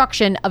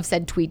construction of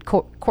said Tweed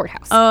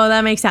courthouse. Oh,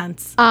 that makes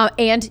sense.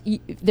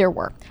 There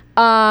were.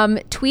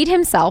 Tweed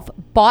himself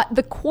bought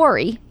the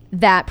quarry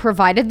that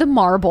provided the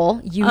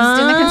marble used in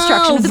the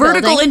construction of the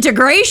vertical building.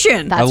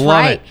 integration. That's love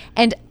right. it.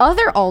 And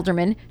other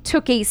aldermen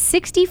took a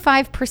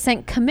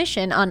 65%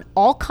 commission on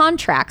all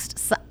contracts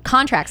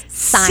signed.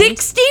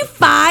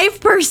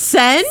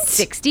 65%?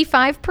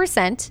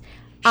 65%.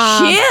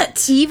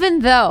 Shit.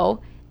 Even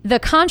though the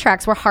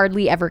contracts were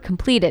hardly ever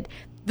completed.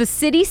 The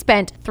city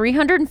spent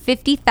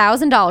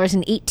 $350,000 in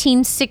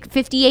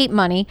 1858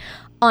 money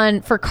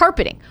for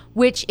carpeting,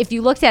 which, if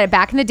you looked at it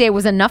back in the day,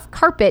 was enough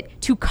carpet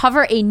to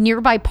cover a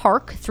nearby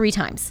park 3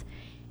 times.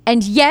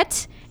 And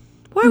yet,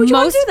 Why would you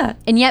want to do that?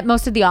 And yet,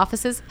 most of the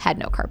offices had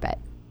no carpet.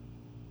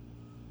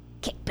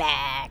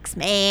 Kickbacks,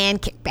 man,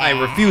 kickbacks. I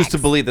refuse to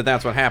believe that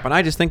that's what happened.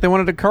 I just think they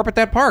wanted to carpet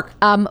that park.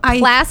 I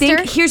Plaster.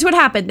 think here's what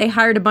happened. They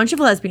hired a bunch of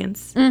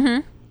lesbians.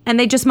 Mm-hmm. And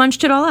they just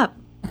munched it all up.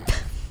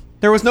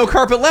 There was no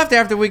carpet left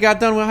after we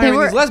got done with hiring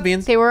these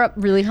lesbians. They were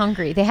really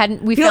hungry. They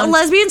hadn't. We You know, found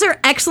lesbians are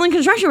excellent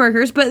construction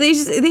workers, but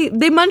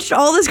they munched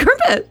all this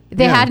carpet.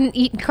 they hadn't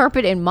eaten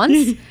carpet in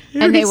months,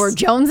 and they were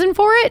jonesing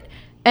for it,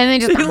 and they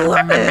just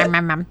love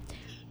it.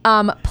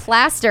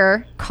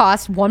 Plaster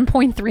cost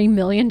 $1.3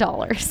 million.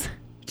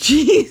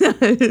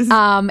 Jesus.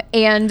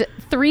 And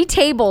 3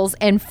 tables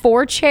and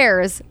 4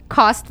 chairs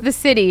cost the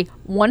city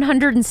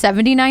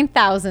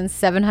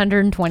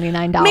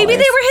 $179,729. Maybe they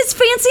were his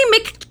fancy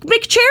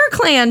McChair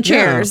clan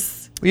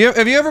chairs.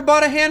 Have you ever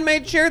bought a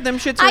handmade chair? Them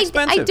shits are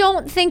expensive. I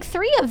don't think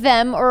 3 of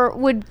them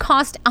would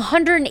cost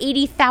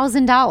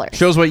 $180,000.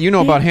 Shows what you know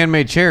about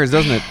handmade chairs,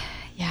 doesn't it?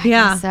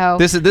 Yeah. So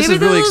This is Maybe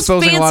really those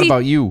exposing a lot fancy-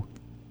 about you.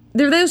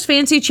 They're those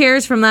fancy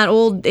chairs from that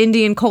old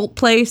Indian cult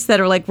place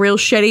that are like real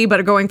shitty, but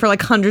are going for like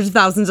hundreds of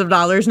thousands of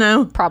dollars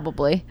now.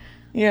 probably.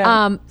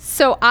 Yeah.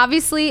 So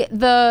obviously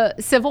the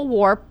Civil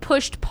War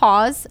pushed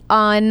pause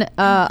on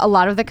a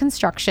lot of the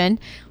construction,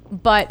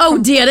 but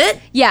Did it?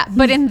 yeah,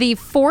 but in the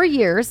 4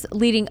 years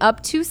leading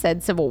up to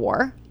said Civil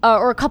War,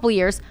 or a couple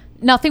years,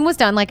 nothing was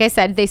done. Like I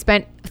said, they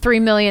spent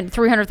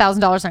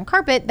 $300,000 on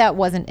carpet that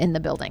wasn't in the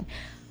building.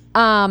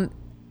 By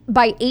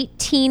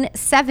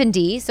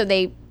 1870, so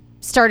they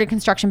started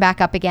construction back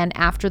up again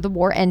after the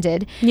war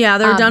ended. Yeah,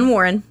 they're done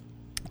warring.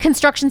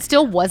 Construction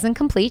still wasn't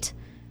complete.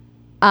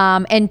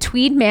 And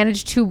Tweed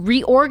managed to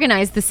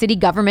reorganize the city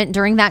government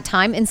during that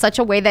time in such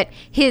a way that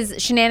his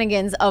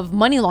shenanigans of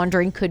money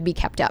laundering could be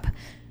kept up.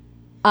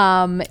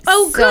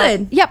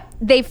 Good. Yep.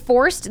 They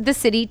forced the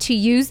city to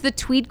use the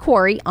Tweed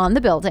quarry on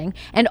the building,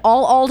 and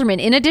all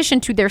aldermen, in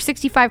addition to their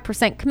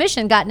 65%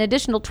 commission, got an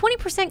additional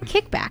 20%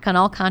 kickback on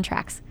all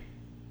contracts.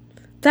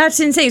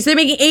 That's insane. So they're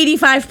making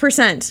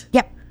 85%.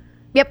 Yep.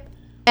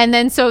 And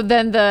then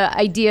the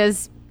idea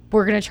is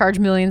we're going to charge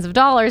millions of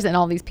dollars, and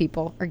all these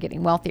people are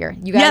getting wealthier.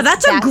 You guys, Yeah,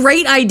 that's a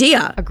great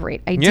idea. a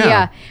great idea.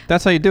 Yeah,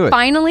 that's how you do it.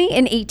 Finally,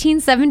 in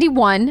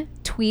 1871,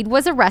 Tweed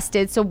was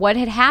arrested. So what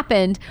had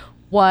happened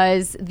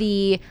was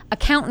the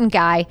accountant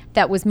guy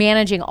that was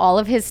managing all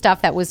of his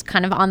stuff that was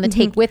kind of on the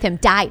take with him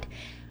died.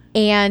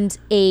 and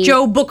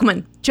Joe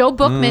Bookman. Joe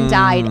Bookman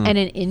died, and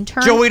an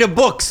intern. Joey to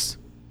books.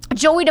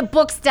 Joey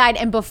DeBooks died,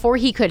 and before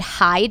he could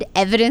hide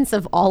evidence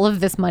of all of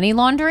this money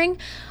laundering,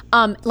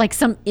 like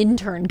some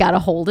intern got a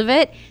hold of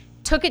it,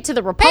 took it to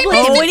the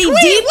Republican. and he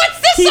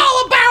What's this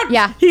all about?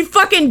 Yeah, He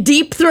fucking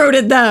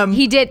deep-throated them.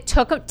 he did.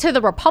 Took it to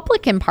the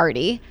Republican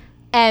Party,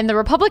 and the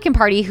Republican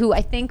Party, who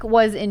I think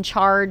was in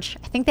charge,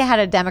 I think they had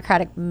a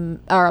Democratic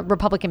or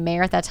Republican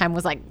mayor at that time,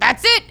 was like,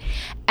 "That's it."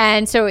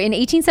 And so in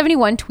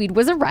 1871, Tweed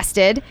was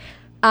arrested.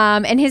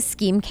 And his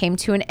scheme came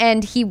to an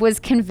end. He was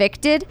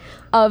convicted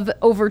of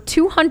over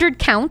 200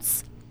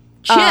 counts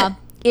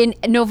in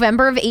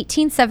November of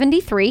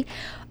 1873,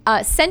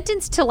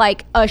 sentenced to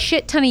like a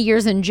shit ton of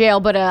years in jail,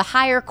 but a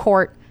higher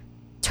court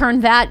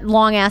turned that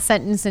long ass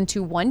sentence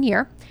into 1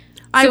 year.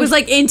 I was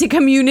like into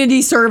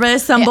community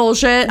service, some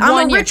bullshit. I'm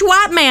 1 a year. rich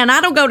white man.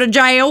 I don't go to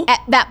jail. At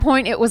that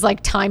point, it was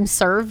like time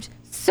served.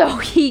 So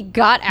he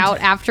got out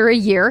after a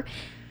year.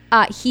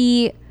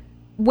 He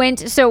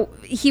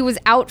was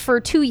out for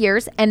 2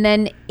 years, and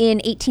then in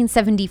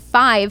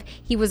 1875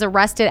 he was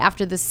arrested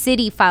after the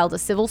city filed a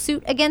civil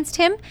suit against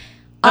him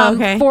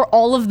for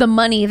all of the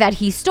money that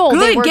he stole.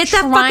 They Good, were get that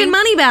trying fucking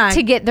money back.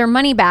 to get their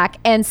money back,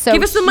 and so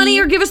Give us the money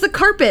or give us the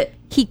carpet.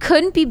 he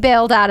couldn't be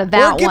bailed out of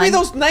that Or give one. me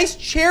those nice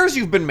chairs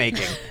you've been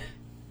making.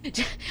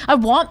 I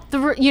want the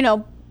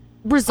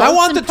results. I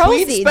want the and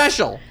Tweed proceeds.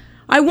 special.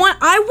 I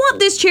want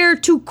this chair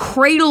to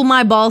cradle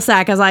my ball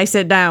sack as I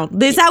sit down.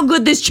 This how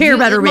good this chair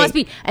better It be. must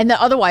be, and then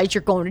otherwise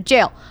you're going to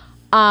jail.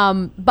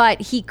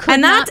 But he could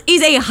And not. that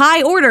is a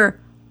high order.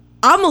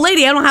 I'm a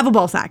lady. I don't have a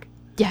ball sack.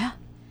 Yeah.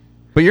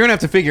 But you're going to have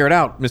to figure it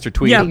out, Mr.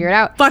 Tweed. Figure it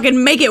out.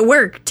 Fucking make it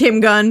work, Tim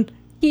Gunn.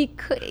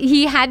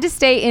 He had to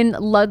stay in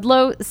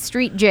Ludlow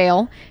Street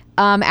Jail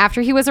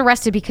after he was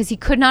arrested because he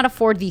could not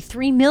afford the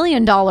 $3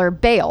 million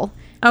bail.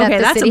 that Okay,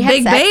 the that's a city had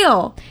big set.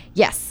 bail.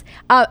 Yes.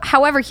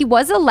 However, he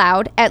was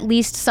allowed at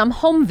least some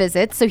home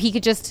visits, so he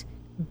could just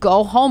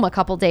go home a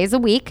couple days a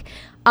week,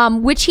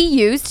 which he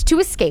used to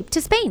escape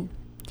to Spain.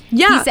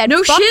 Yeah, He said,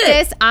 no "Fuck shit.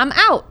 this, I'm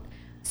out."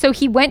 So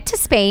he went to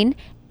Spain,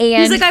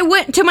 and He's like, I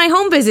went to my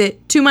home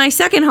visit to my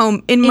second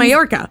home in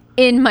Mallorca.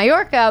 in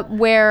Mallorca,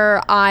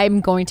 where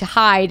I'm going to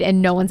hide and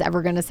no one's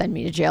ever going to send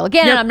me to jail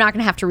again, Yep. and I'm not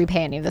going to have to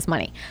repay any of this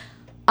money.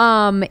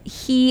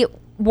 He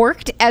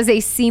worked as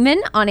a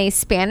seaman on a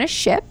Spanish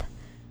ship,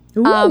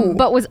 Ooh.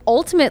 but was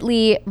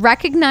ultimately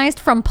recognized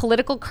from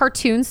political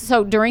cartoons.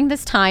 So during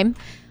this time,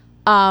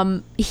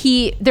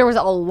 there was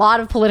a lot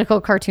of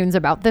political cartoons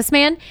about this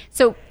man.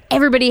 So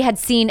everybody had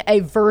seen a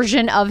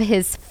version of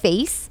his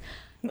face.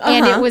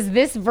 And it was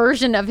this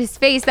version of his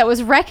face that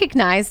was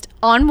recognized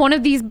on one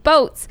of these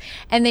boats.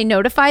 And they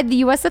notified the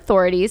U.S.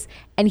 authorities,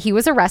 and he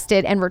was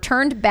arrested and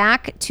returned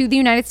back to the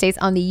United States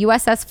on the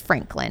USS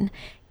Franklin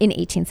in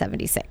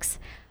 1876.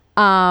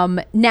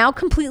 Now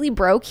completely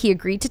broke, he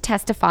agreed to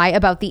testify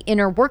about the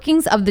inner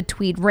workings of the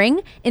Tweed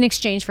Ring in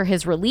exchange for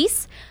his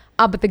release.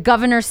 But the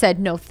governor said,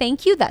 no,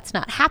 thank you, that's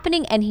not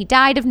happening. And he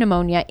died of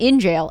pneumonia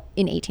in jail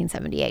in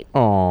 1878.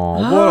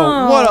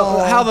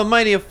 Oh, how the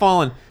mighty have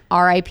fallen.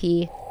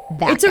 R.I.P.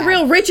 that It's a guy.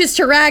 real riches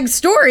to rags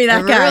story,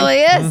 that It guy.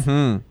 really is.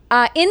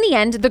 In the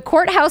end, the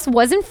courthouse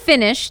wasn't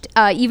finished,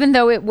 even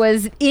though it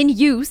was in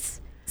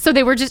use. So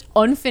they were just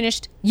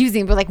unfinished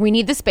using. But like, we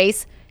need the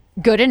space.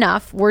 Good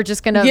enough. We're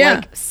just gonna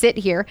like sit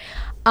here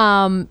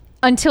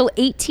until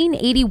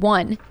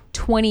 1881,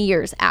 20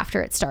 years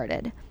after it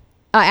started,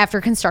 after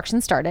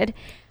construction started.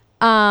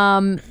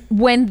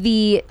 When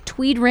the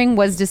Tweed Ring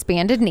was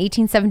disbanded in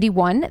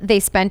 1871,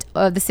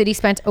 the city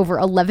spent over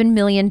 $11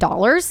 million.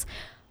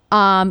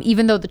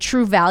 Even though the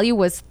true value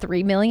was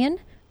 $3 million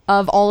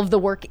of all of the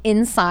work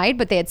inside,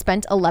 but they had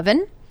spent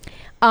 11.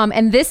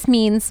 And this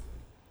means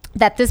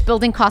that this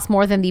building cost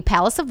more than the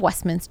Palace of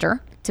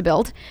Westminster to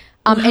build,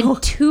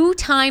 and 2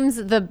 times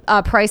the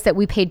price that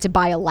we paid to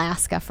buy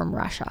Alaska from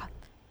Russia.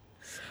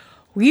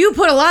 You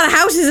put a lot of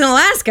houses in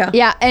Alaska.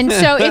 Yeah, and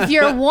so if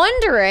you're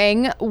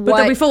wondering But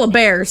they'll be full of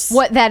bears.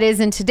 what that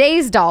is in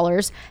today's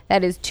dollars,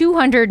 that is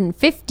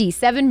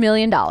 $257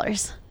 million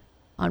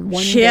on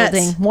one Shit.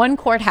 building, one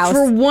courthouse.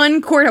 For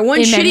one courthouse. One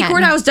In shitty Manhattan.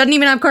 courthouse doesn't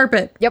even have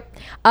carpet. Yep.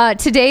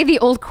 Today, the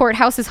old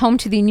courthouse is home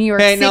to the New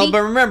York Hey, City. no,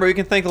 but remember, you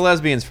can thank the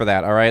lesbians for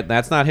that, all right?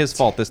 That's not his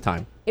fault this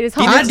time. It is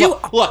He home. did- I do-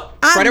 look,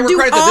 I credit where do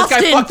credit's due. This guy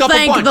often fucked up a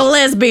thank bunch. the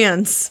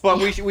lesbians. But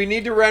we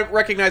need to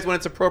recognize when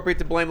it's appropriate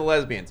to blame the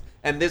lesbians.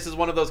 And this is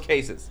one of those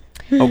cases.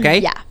 Okay?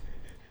 Yeah.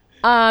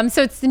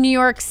 So it's the New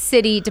York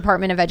City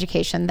Department of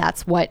Education.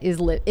 That's what is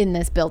in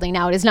this building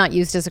now. It is not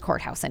used as a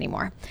courthouse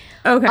anymore.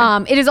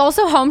 Okay. It is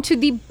also home to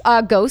the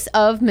ghost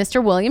of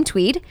Mr. William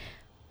Tweed.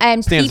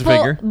 And Stands to people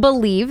figure.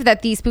 believe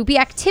that the spoopy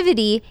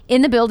activity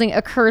in the building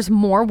occurs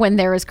more when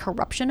there is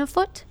corruption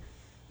afoot.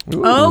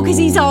 Oh,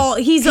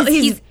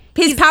 because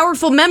his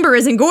powerful member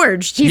is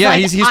engorged. Yeah, like,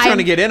 he's trying "I'm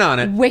to get in on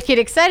it. Wicked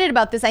excited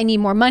about this. I need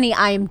more money.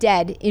 I am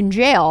dead in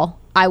jail.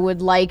 I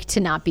would like to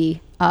not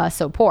be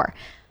so poor.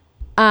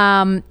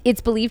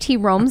 It's believed he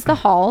roams the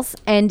halls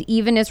and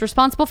even is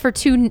responsible for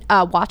 2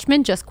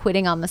 watchmen just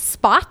quitting on the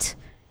spot.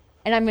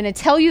 And I'm going to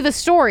tell you the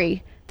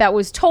story that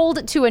was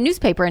told to a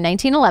newspaper in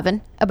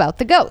 1911 about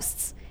the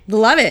ghosts.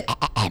 Love it.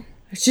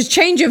 She's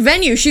change of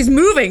venue. She's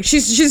moving.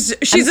 She's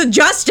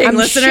adjusting, I'm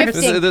listeners.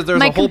 shifting. There's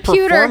My a whole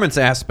computer performance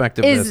aspect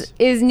of this.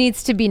 Is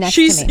needs to be next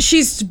to me.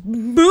 She's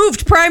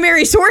moved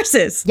primary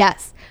sources.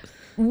 Yes.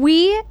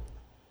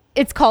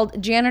 It's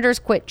called Janitors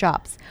Quit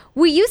Jobs.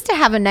 We used to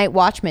have a night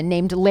watchman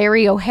named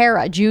Larry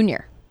O'Hara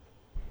Jr.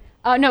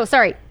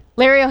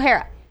 Larry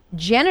O'Hara.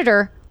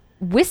 Janitor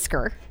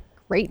Whisker,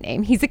 great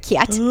name. He's a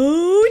cat.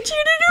 Oh,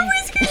 Janitor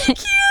Whisker,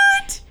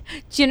 cute.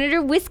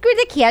 Janitor Whisker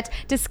the cat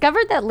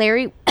discovered that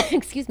Larry,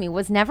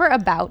 was never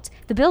about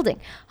the building.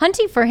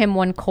 Hunting for him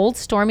one cold,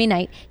 stormy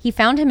night, he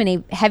found him in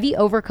a heavy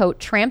overcoat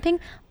tramping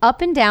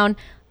up and down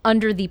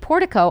under the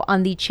portico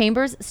on the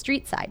Chambers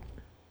Street side.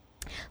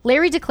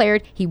 Larry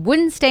declared he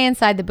wouldn't stay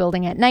inside the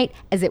building at night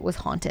as it was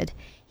haunted.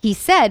 He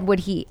said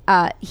he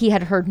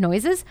had heard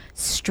noises,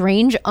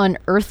 strange,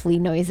 unearthly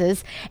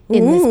noises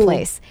in this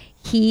place.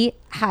 He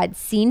had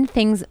seen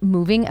things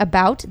moving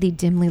about the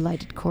dimly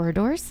lighted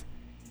corridors.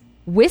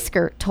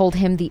 Whisker told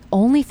him the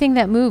only thing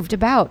that moved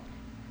about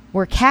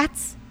were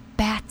cats,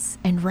 bats,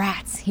 and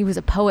rats. He was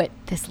a poet,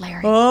 this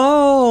Larry.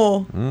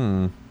 Oh.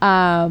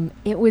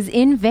 It was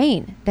in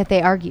vain that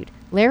they argued.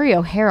 Larry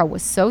O'Hara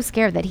was so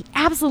scared that he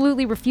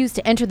absolutely refused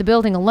to enter the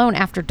building alone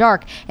after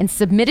dark and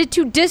submitted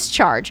to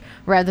discharge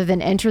rather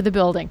than enter the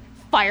building.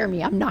 Fire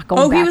me, I'm not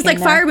going back He was like,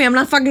 in there. fire me, I'm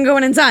not fucking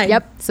going inside.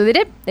 Yep, so they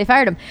did. They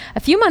fired him. A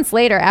few months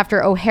later,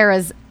 after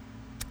O'Hara's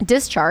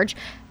discharge,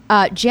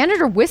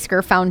 Janitor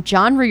Whisker found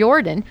John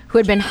Riordan, who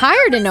had been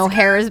hired in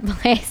O'Hara's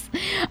place,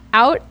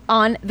 out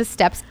on the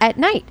steps at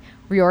night.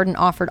 Riordan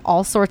offered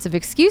all sorts of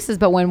excuses,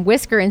 but when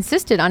Whisker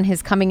insisted on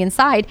his coming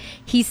inside,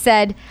 he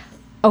said,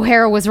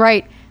 O'Hara was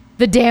right.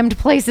 The damned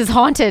place is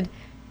haunted.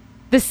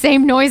 The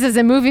same noises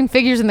and moving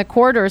figures in the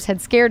corridors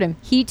had scared him.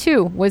 He,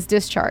 too, was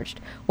discharged.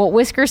 What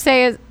Whisker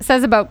says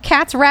about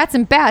cats, rats,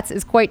 and bats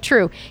is quite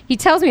true. He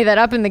tells me that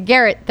up in the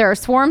garret, there are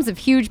swarms of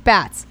huge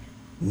bats.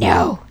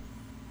 No.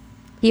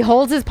 He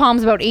holds his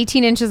palms about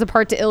 18 inches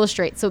apart to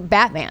illustrate. So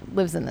Batman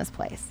lives in this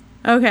place.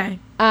 Okay.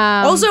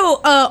 Also,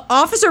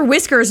 Officer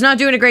Whisker is not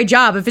doing a great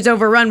job if it's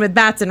overrun with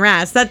bats and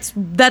rats. That's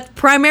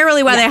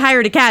primarily why they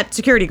hired a cat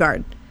security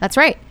guard. That's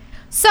right.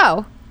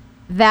 So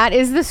that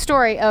is the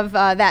story of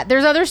that.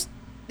 There's others.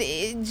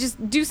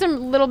 Just do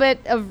some little bit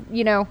of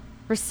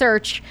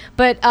research,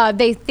 but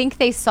they think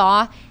they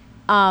saw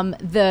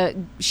the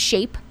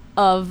shape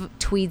of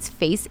Tweed's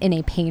face in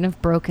a pane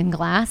of broken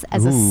glass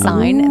as a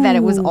sign that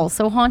it was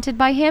also haunted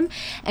by him.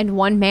 And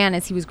one man,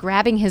 as he was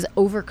grabbing his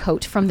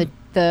overcoat from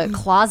the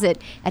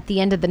closet at the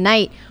end of the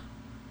night,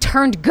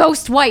 turned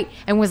ghost white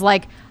and was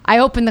like, I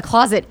opened the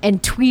closet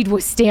and Tweed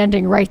was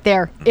standing right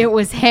there. It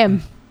was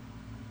him.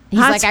 He's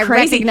That's like, I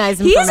crazy.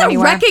 recognize him He's from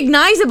anywhere. a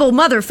recognizable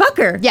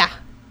motherfucker. Yeah.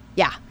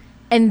 Yeah.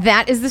 And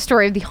that is the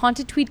story of the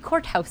haunted Tweed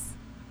Courthouse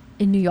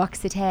in New York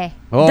City.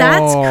 Oh,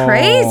 That's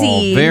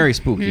crazy. Very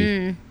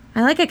spooky.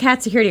 I like a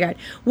cat security guard.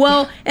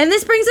 Well, and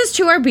this brings us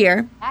to our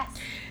beer. Yes.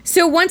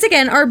 So once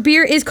again, our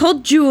beer is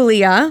called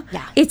Julia.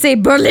 Yeah. It's a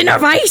Berliner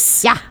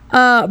Weiss.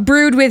 Yeah.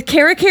 Brewed with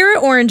Cara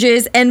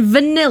oranges and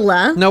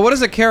vanilla. Now, what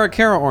is a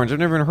Cara orange? I've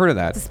never even heard of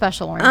that. It's a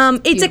special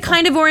orange. It's a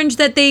kind of orange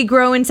that they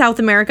grow in South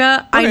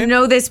America. Okay. I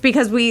know this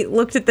because we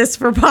looked at this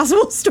for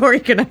possible story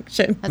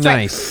connection. That's right.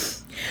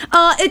 Nice.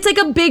 It's like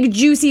a big,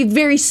 juicy,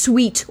 very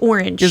sweet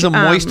orange. It's a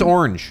moist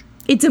orange.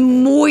 It's a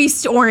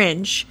moist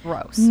orange.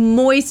 Gross.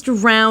 Moist,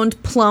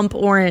 round, plump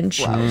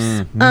orange.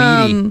 Gross.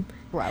 Meaty.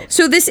 Gross.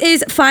 So this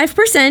is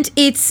 5%.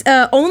 It's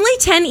only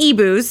 10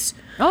 EBUs.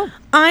 Oh.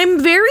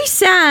 I'm very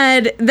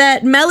sad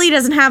that Melly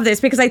doesn't have this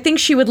because I think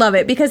she would love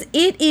it because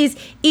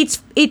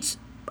it's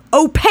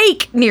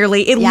opaque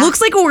nearly. It Yeah.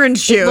 looks like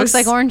orange juice. It looks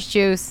like orange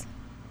juice.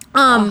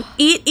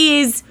 It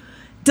is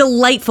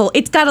delightful.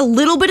 It's got a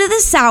little bit of the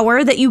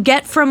sour that you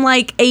get from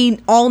like a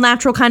all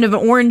natural kind of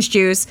an orange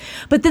juice,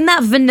 but then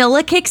that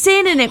vanilla kicks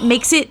in and it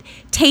makes it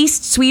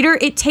taste sweeter.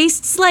 It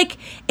tastes like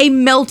a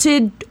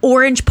melted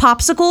orange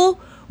popsicle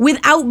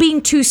without being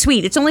too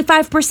sweet. It's only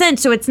 5%,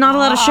 so it's not a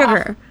lot of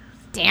sugar.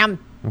 Damn.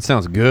 That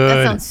sounds good.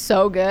 That sounds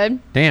so good.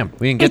 Damn,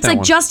 we didn't get It's that like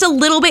one. just a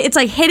little bit. It's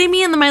like hitting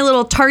me in my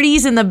little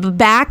tarties in the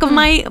back of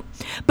my,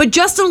 but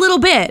just a little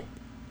bit.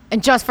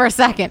 And just for a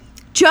second.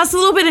 Just a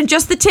little bit and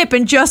just the tip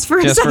and just for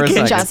a Just for a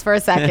second. second. Just for a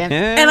second.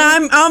 And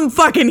I'm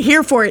fucking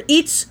here for it.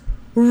 It's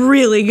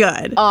really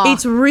good.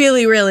 It's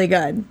really, really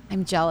good.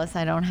 I'm jealous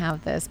I don't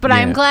have this, but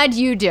I'm glad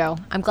you do.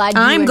 I'm glad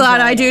you I'm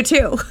glad I enjoyed do it.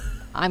 too.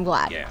 I'm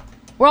glad. Yeah.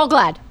 We're all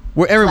glad.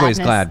 Everybody's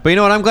Gladness. glad. But you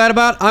know what I'm glad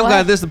about? I'm What?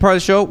 glad this is the part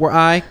of the show where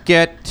I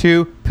get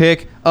to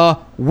pick a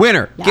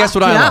winner. Yeah. Guess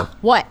what I Yeah. love?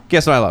 What?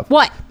 Guess what I love?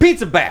 What?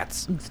 Pizza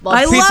bats.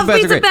 I love bats are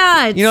pizza great.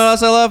 bats. You know what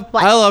else I love?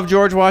 What? I love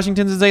George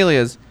Washington's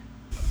azaleas.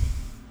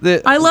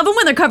 I love them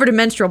when they're covered in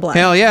menstrual blood.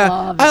 Hell yeah.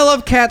 Love it. I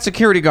love cat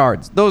security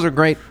guards. Those are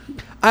great.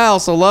 I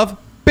also love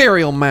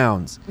burial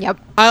mounds. Yep.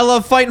 I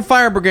love fighting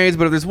fire brigades,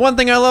 but if there's one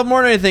thing I love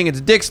more than anything, it's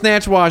Dick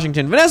Snatch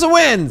Washington. Vanessa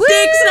wins.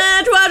 Dick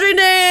Snatch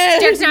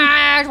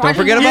Washington. Don't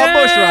forget about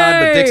Yay. Bushrod,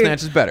 but Dick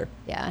Snatch is better.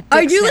 Yeah.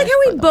 I Dick do like Snatch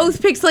how for we the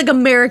both picked like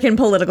American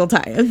political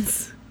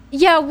tie-ins.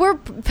 Yeah, we're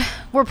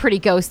pretty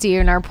ghosty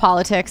in our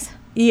politics.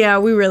 Yeah,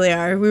 we really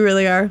are. We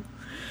really are.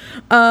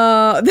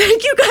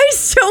 Thank you guys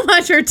so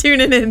much for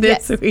tuning in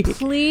this week.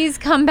 Please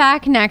come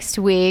back next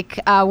week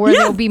where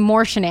there'll be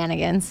more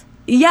shenanigans.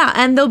 Yeah,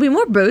 and there'll be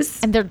more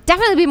booze. And there'll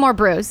definitely be more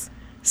brews.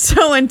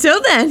 So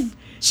until then,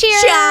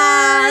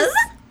 cheers!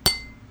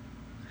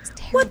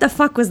 What the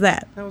fuck was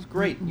that? That was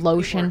great.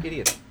 Lotion.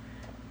 Idiot.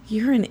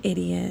 You're an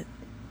idiot.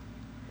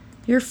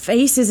 Your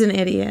face is an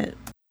idiot.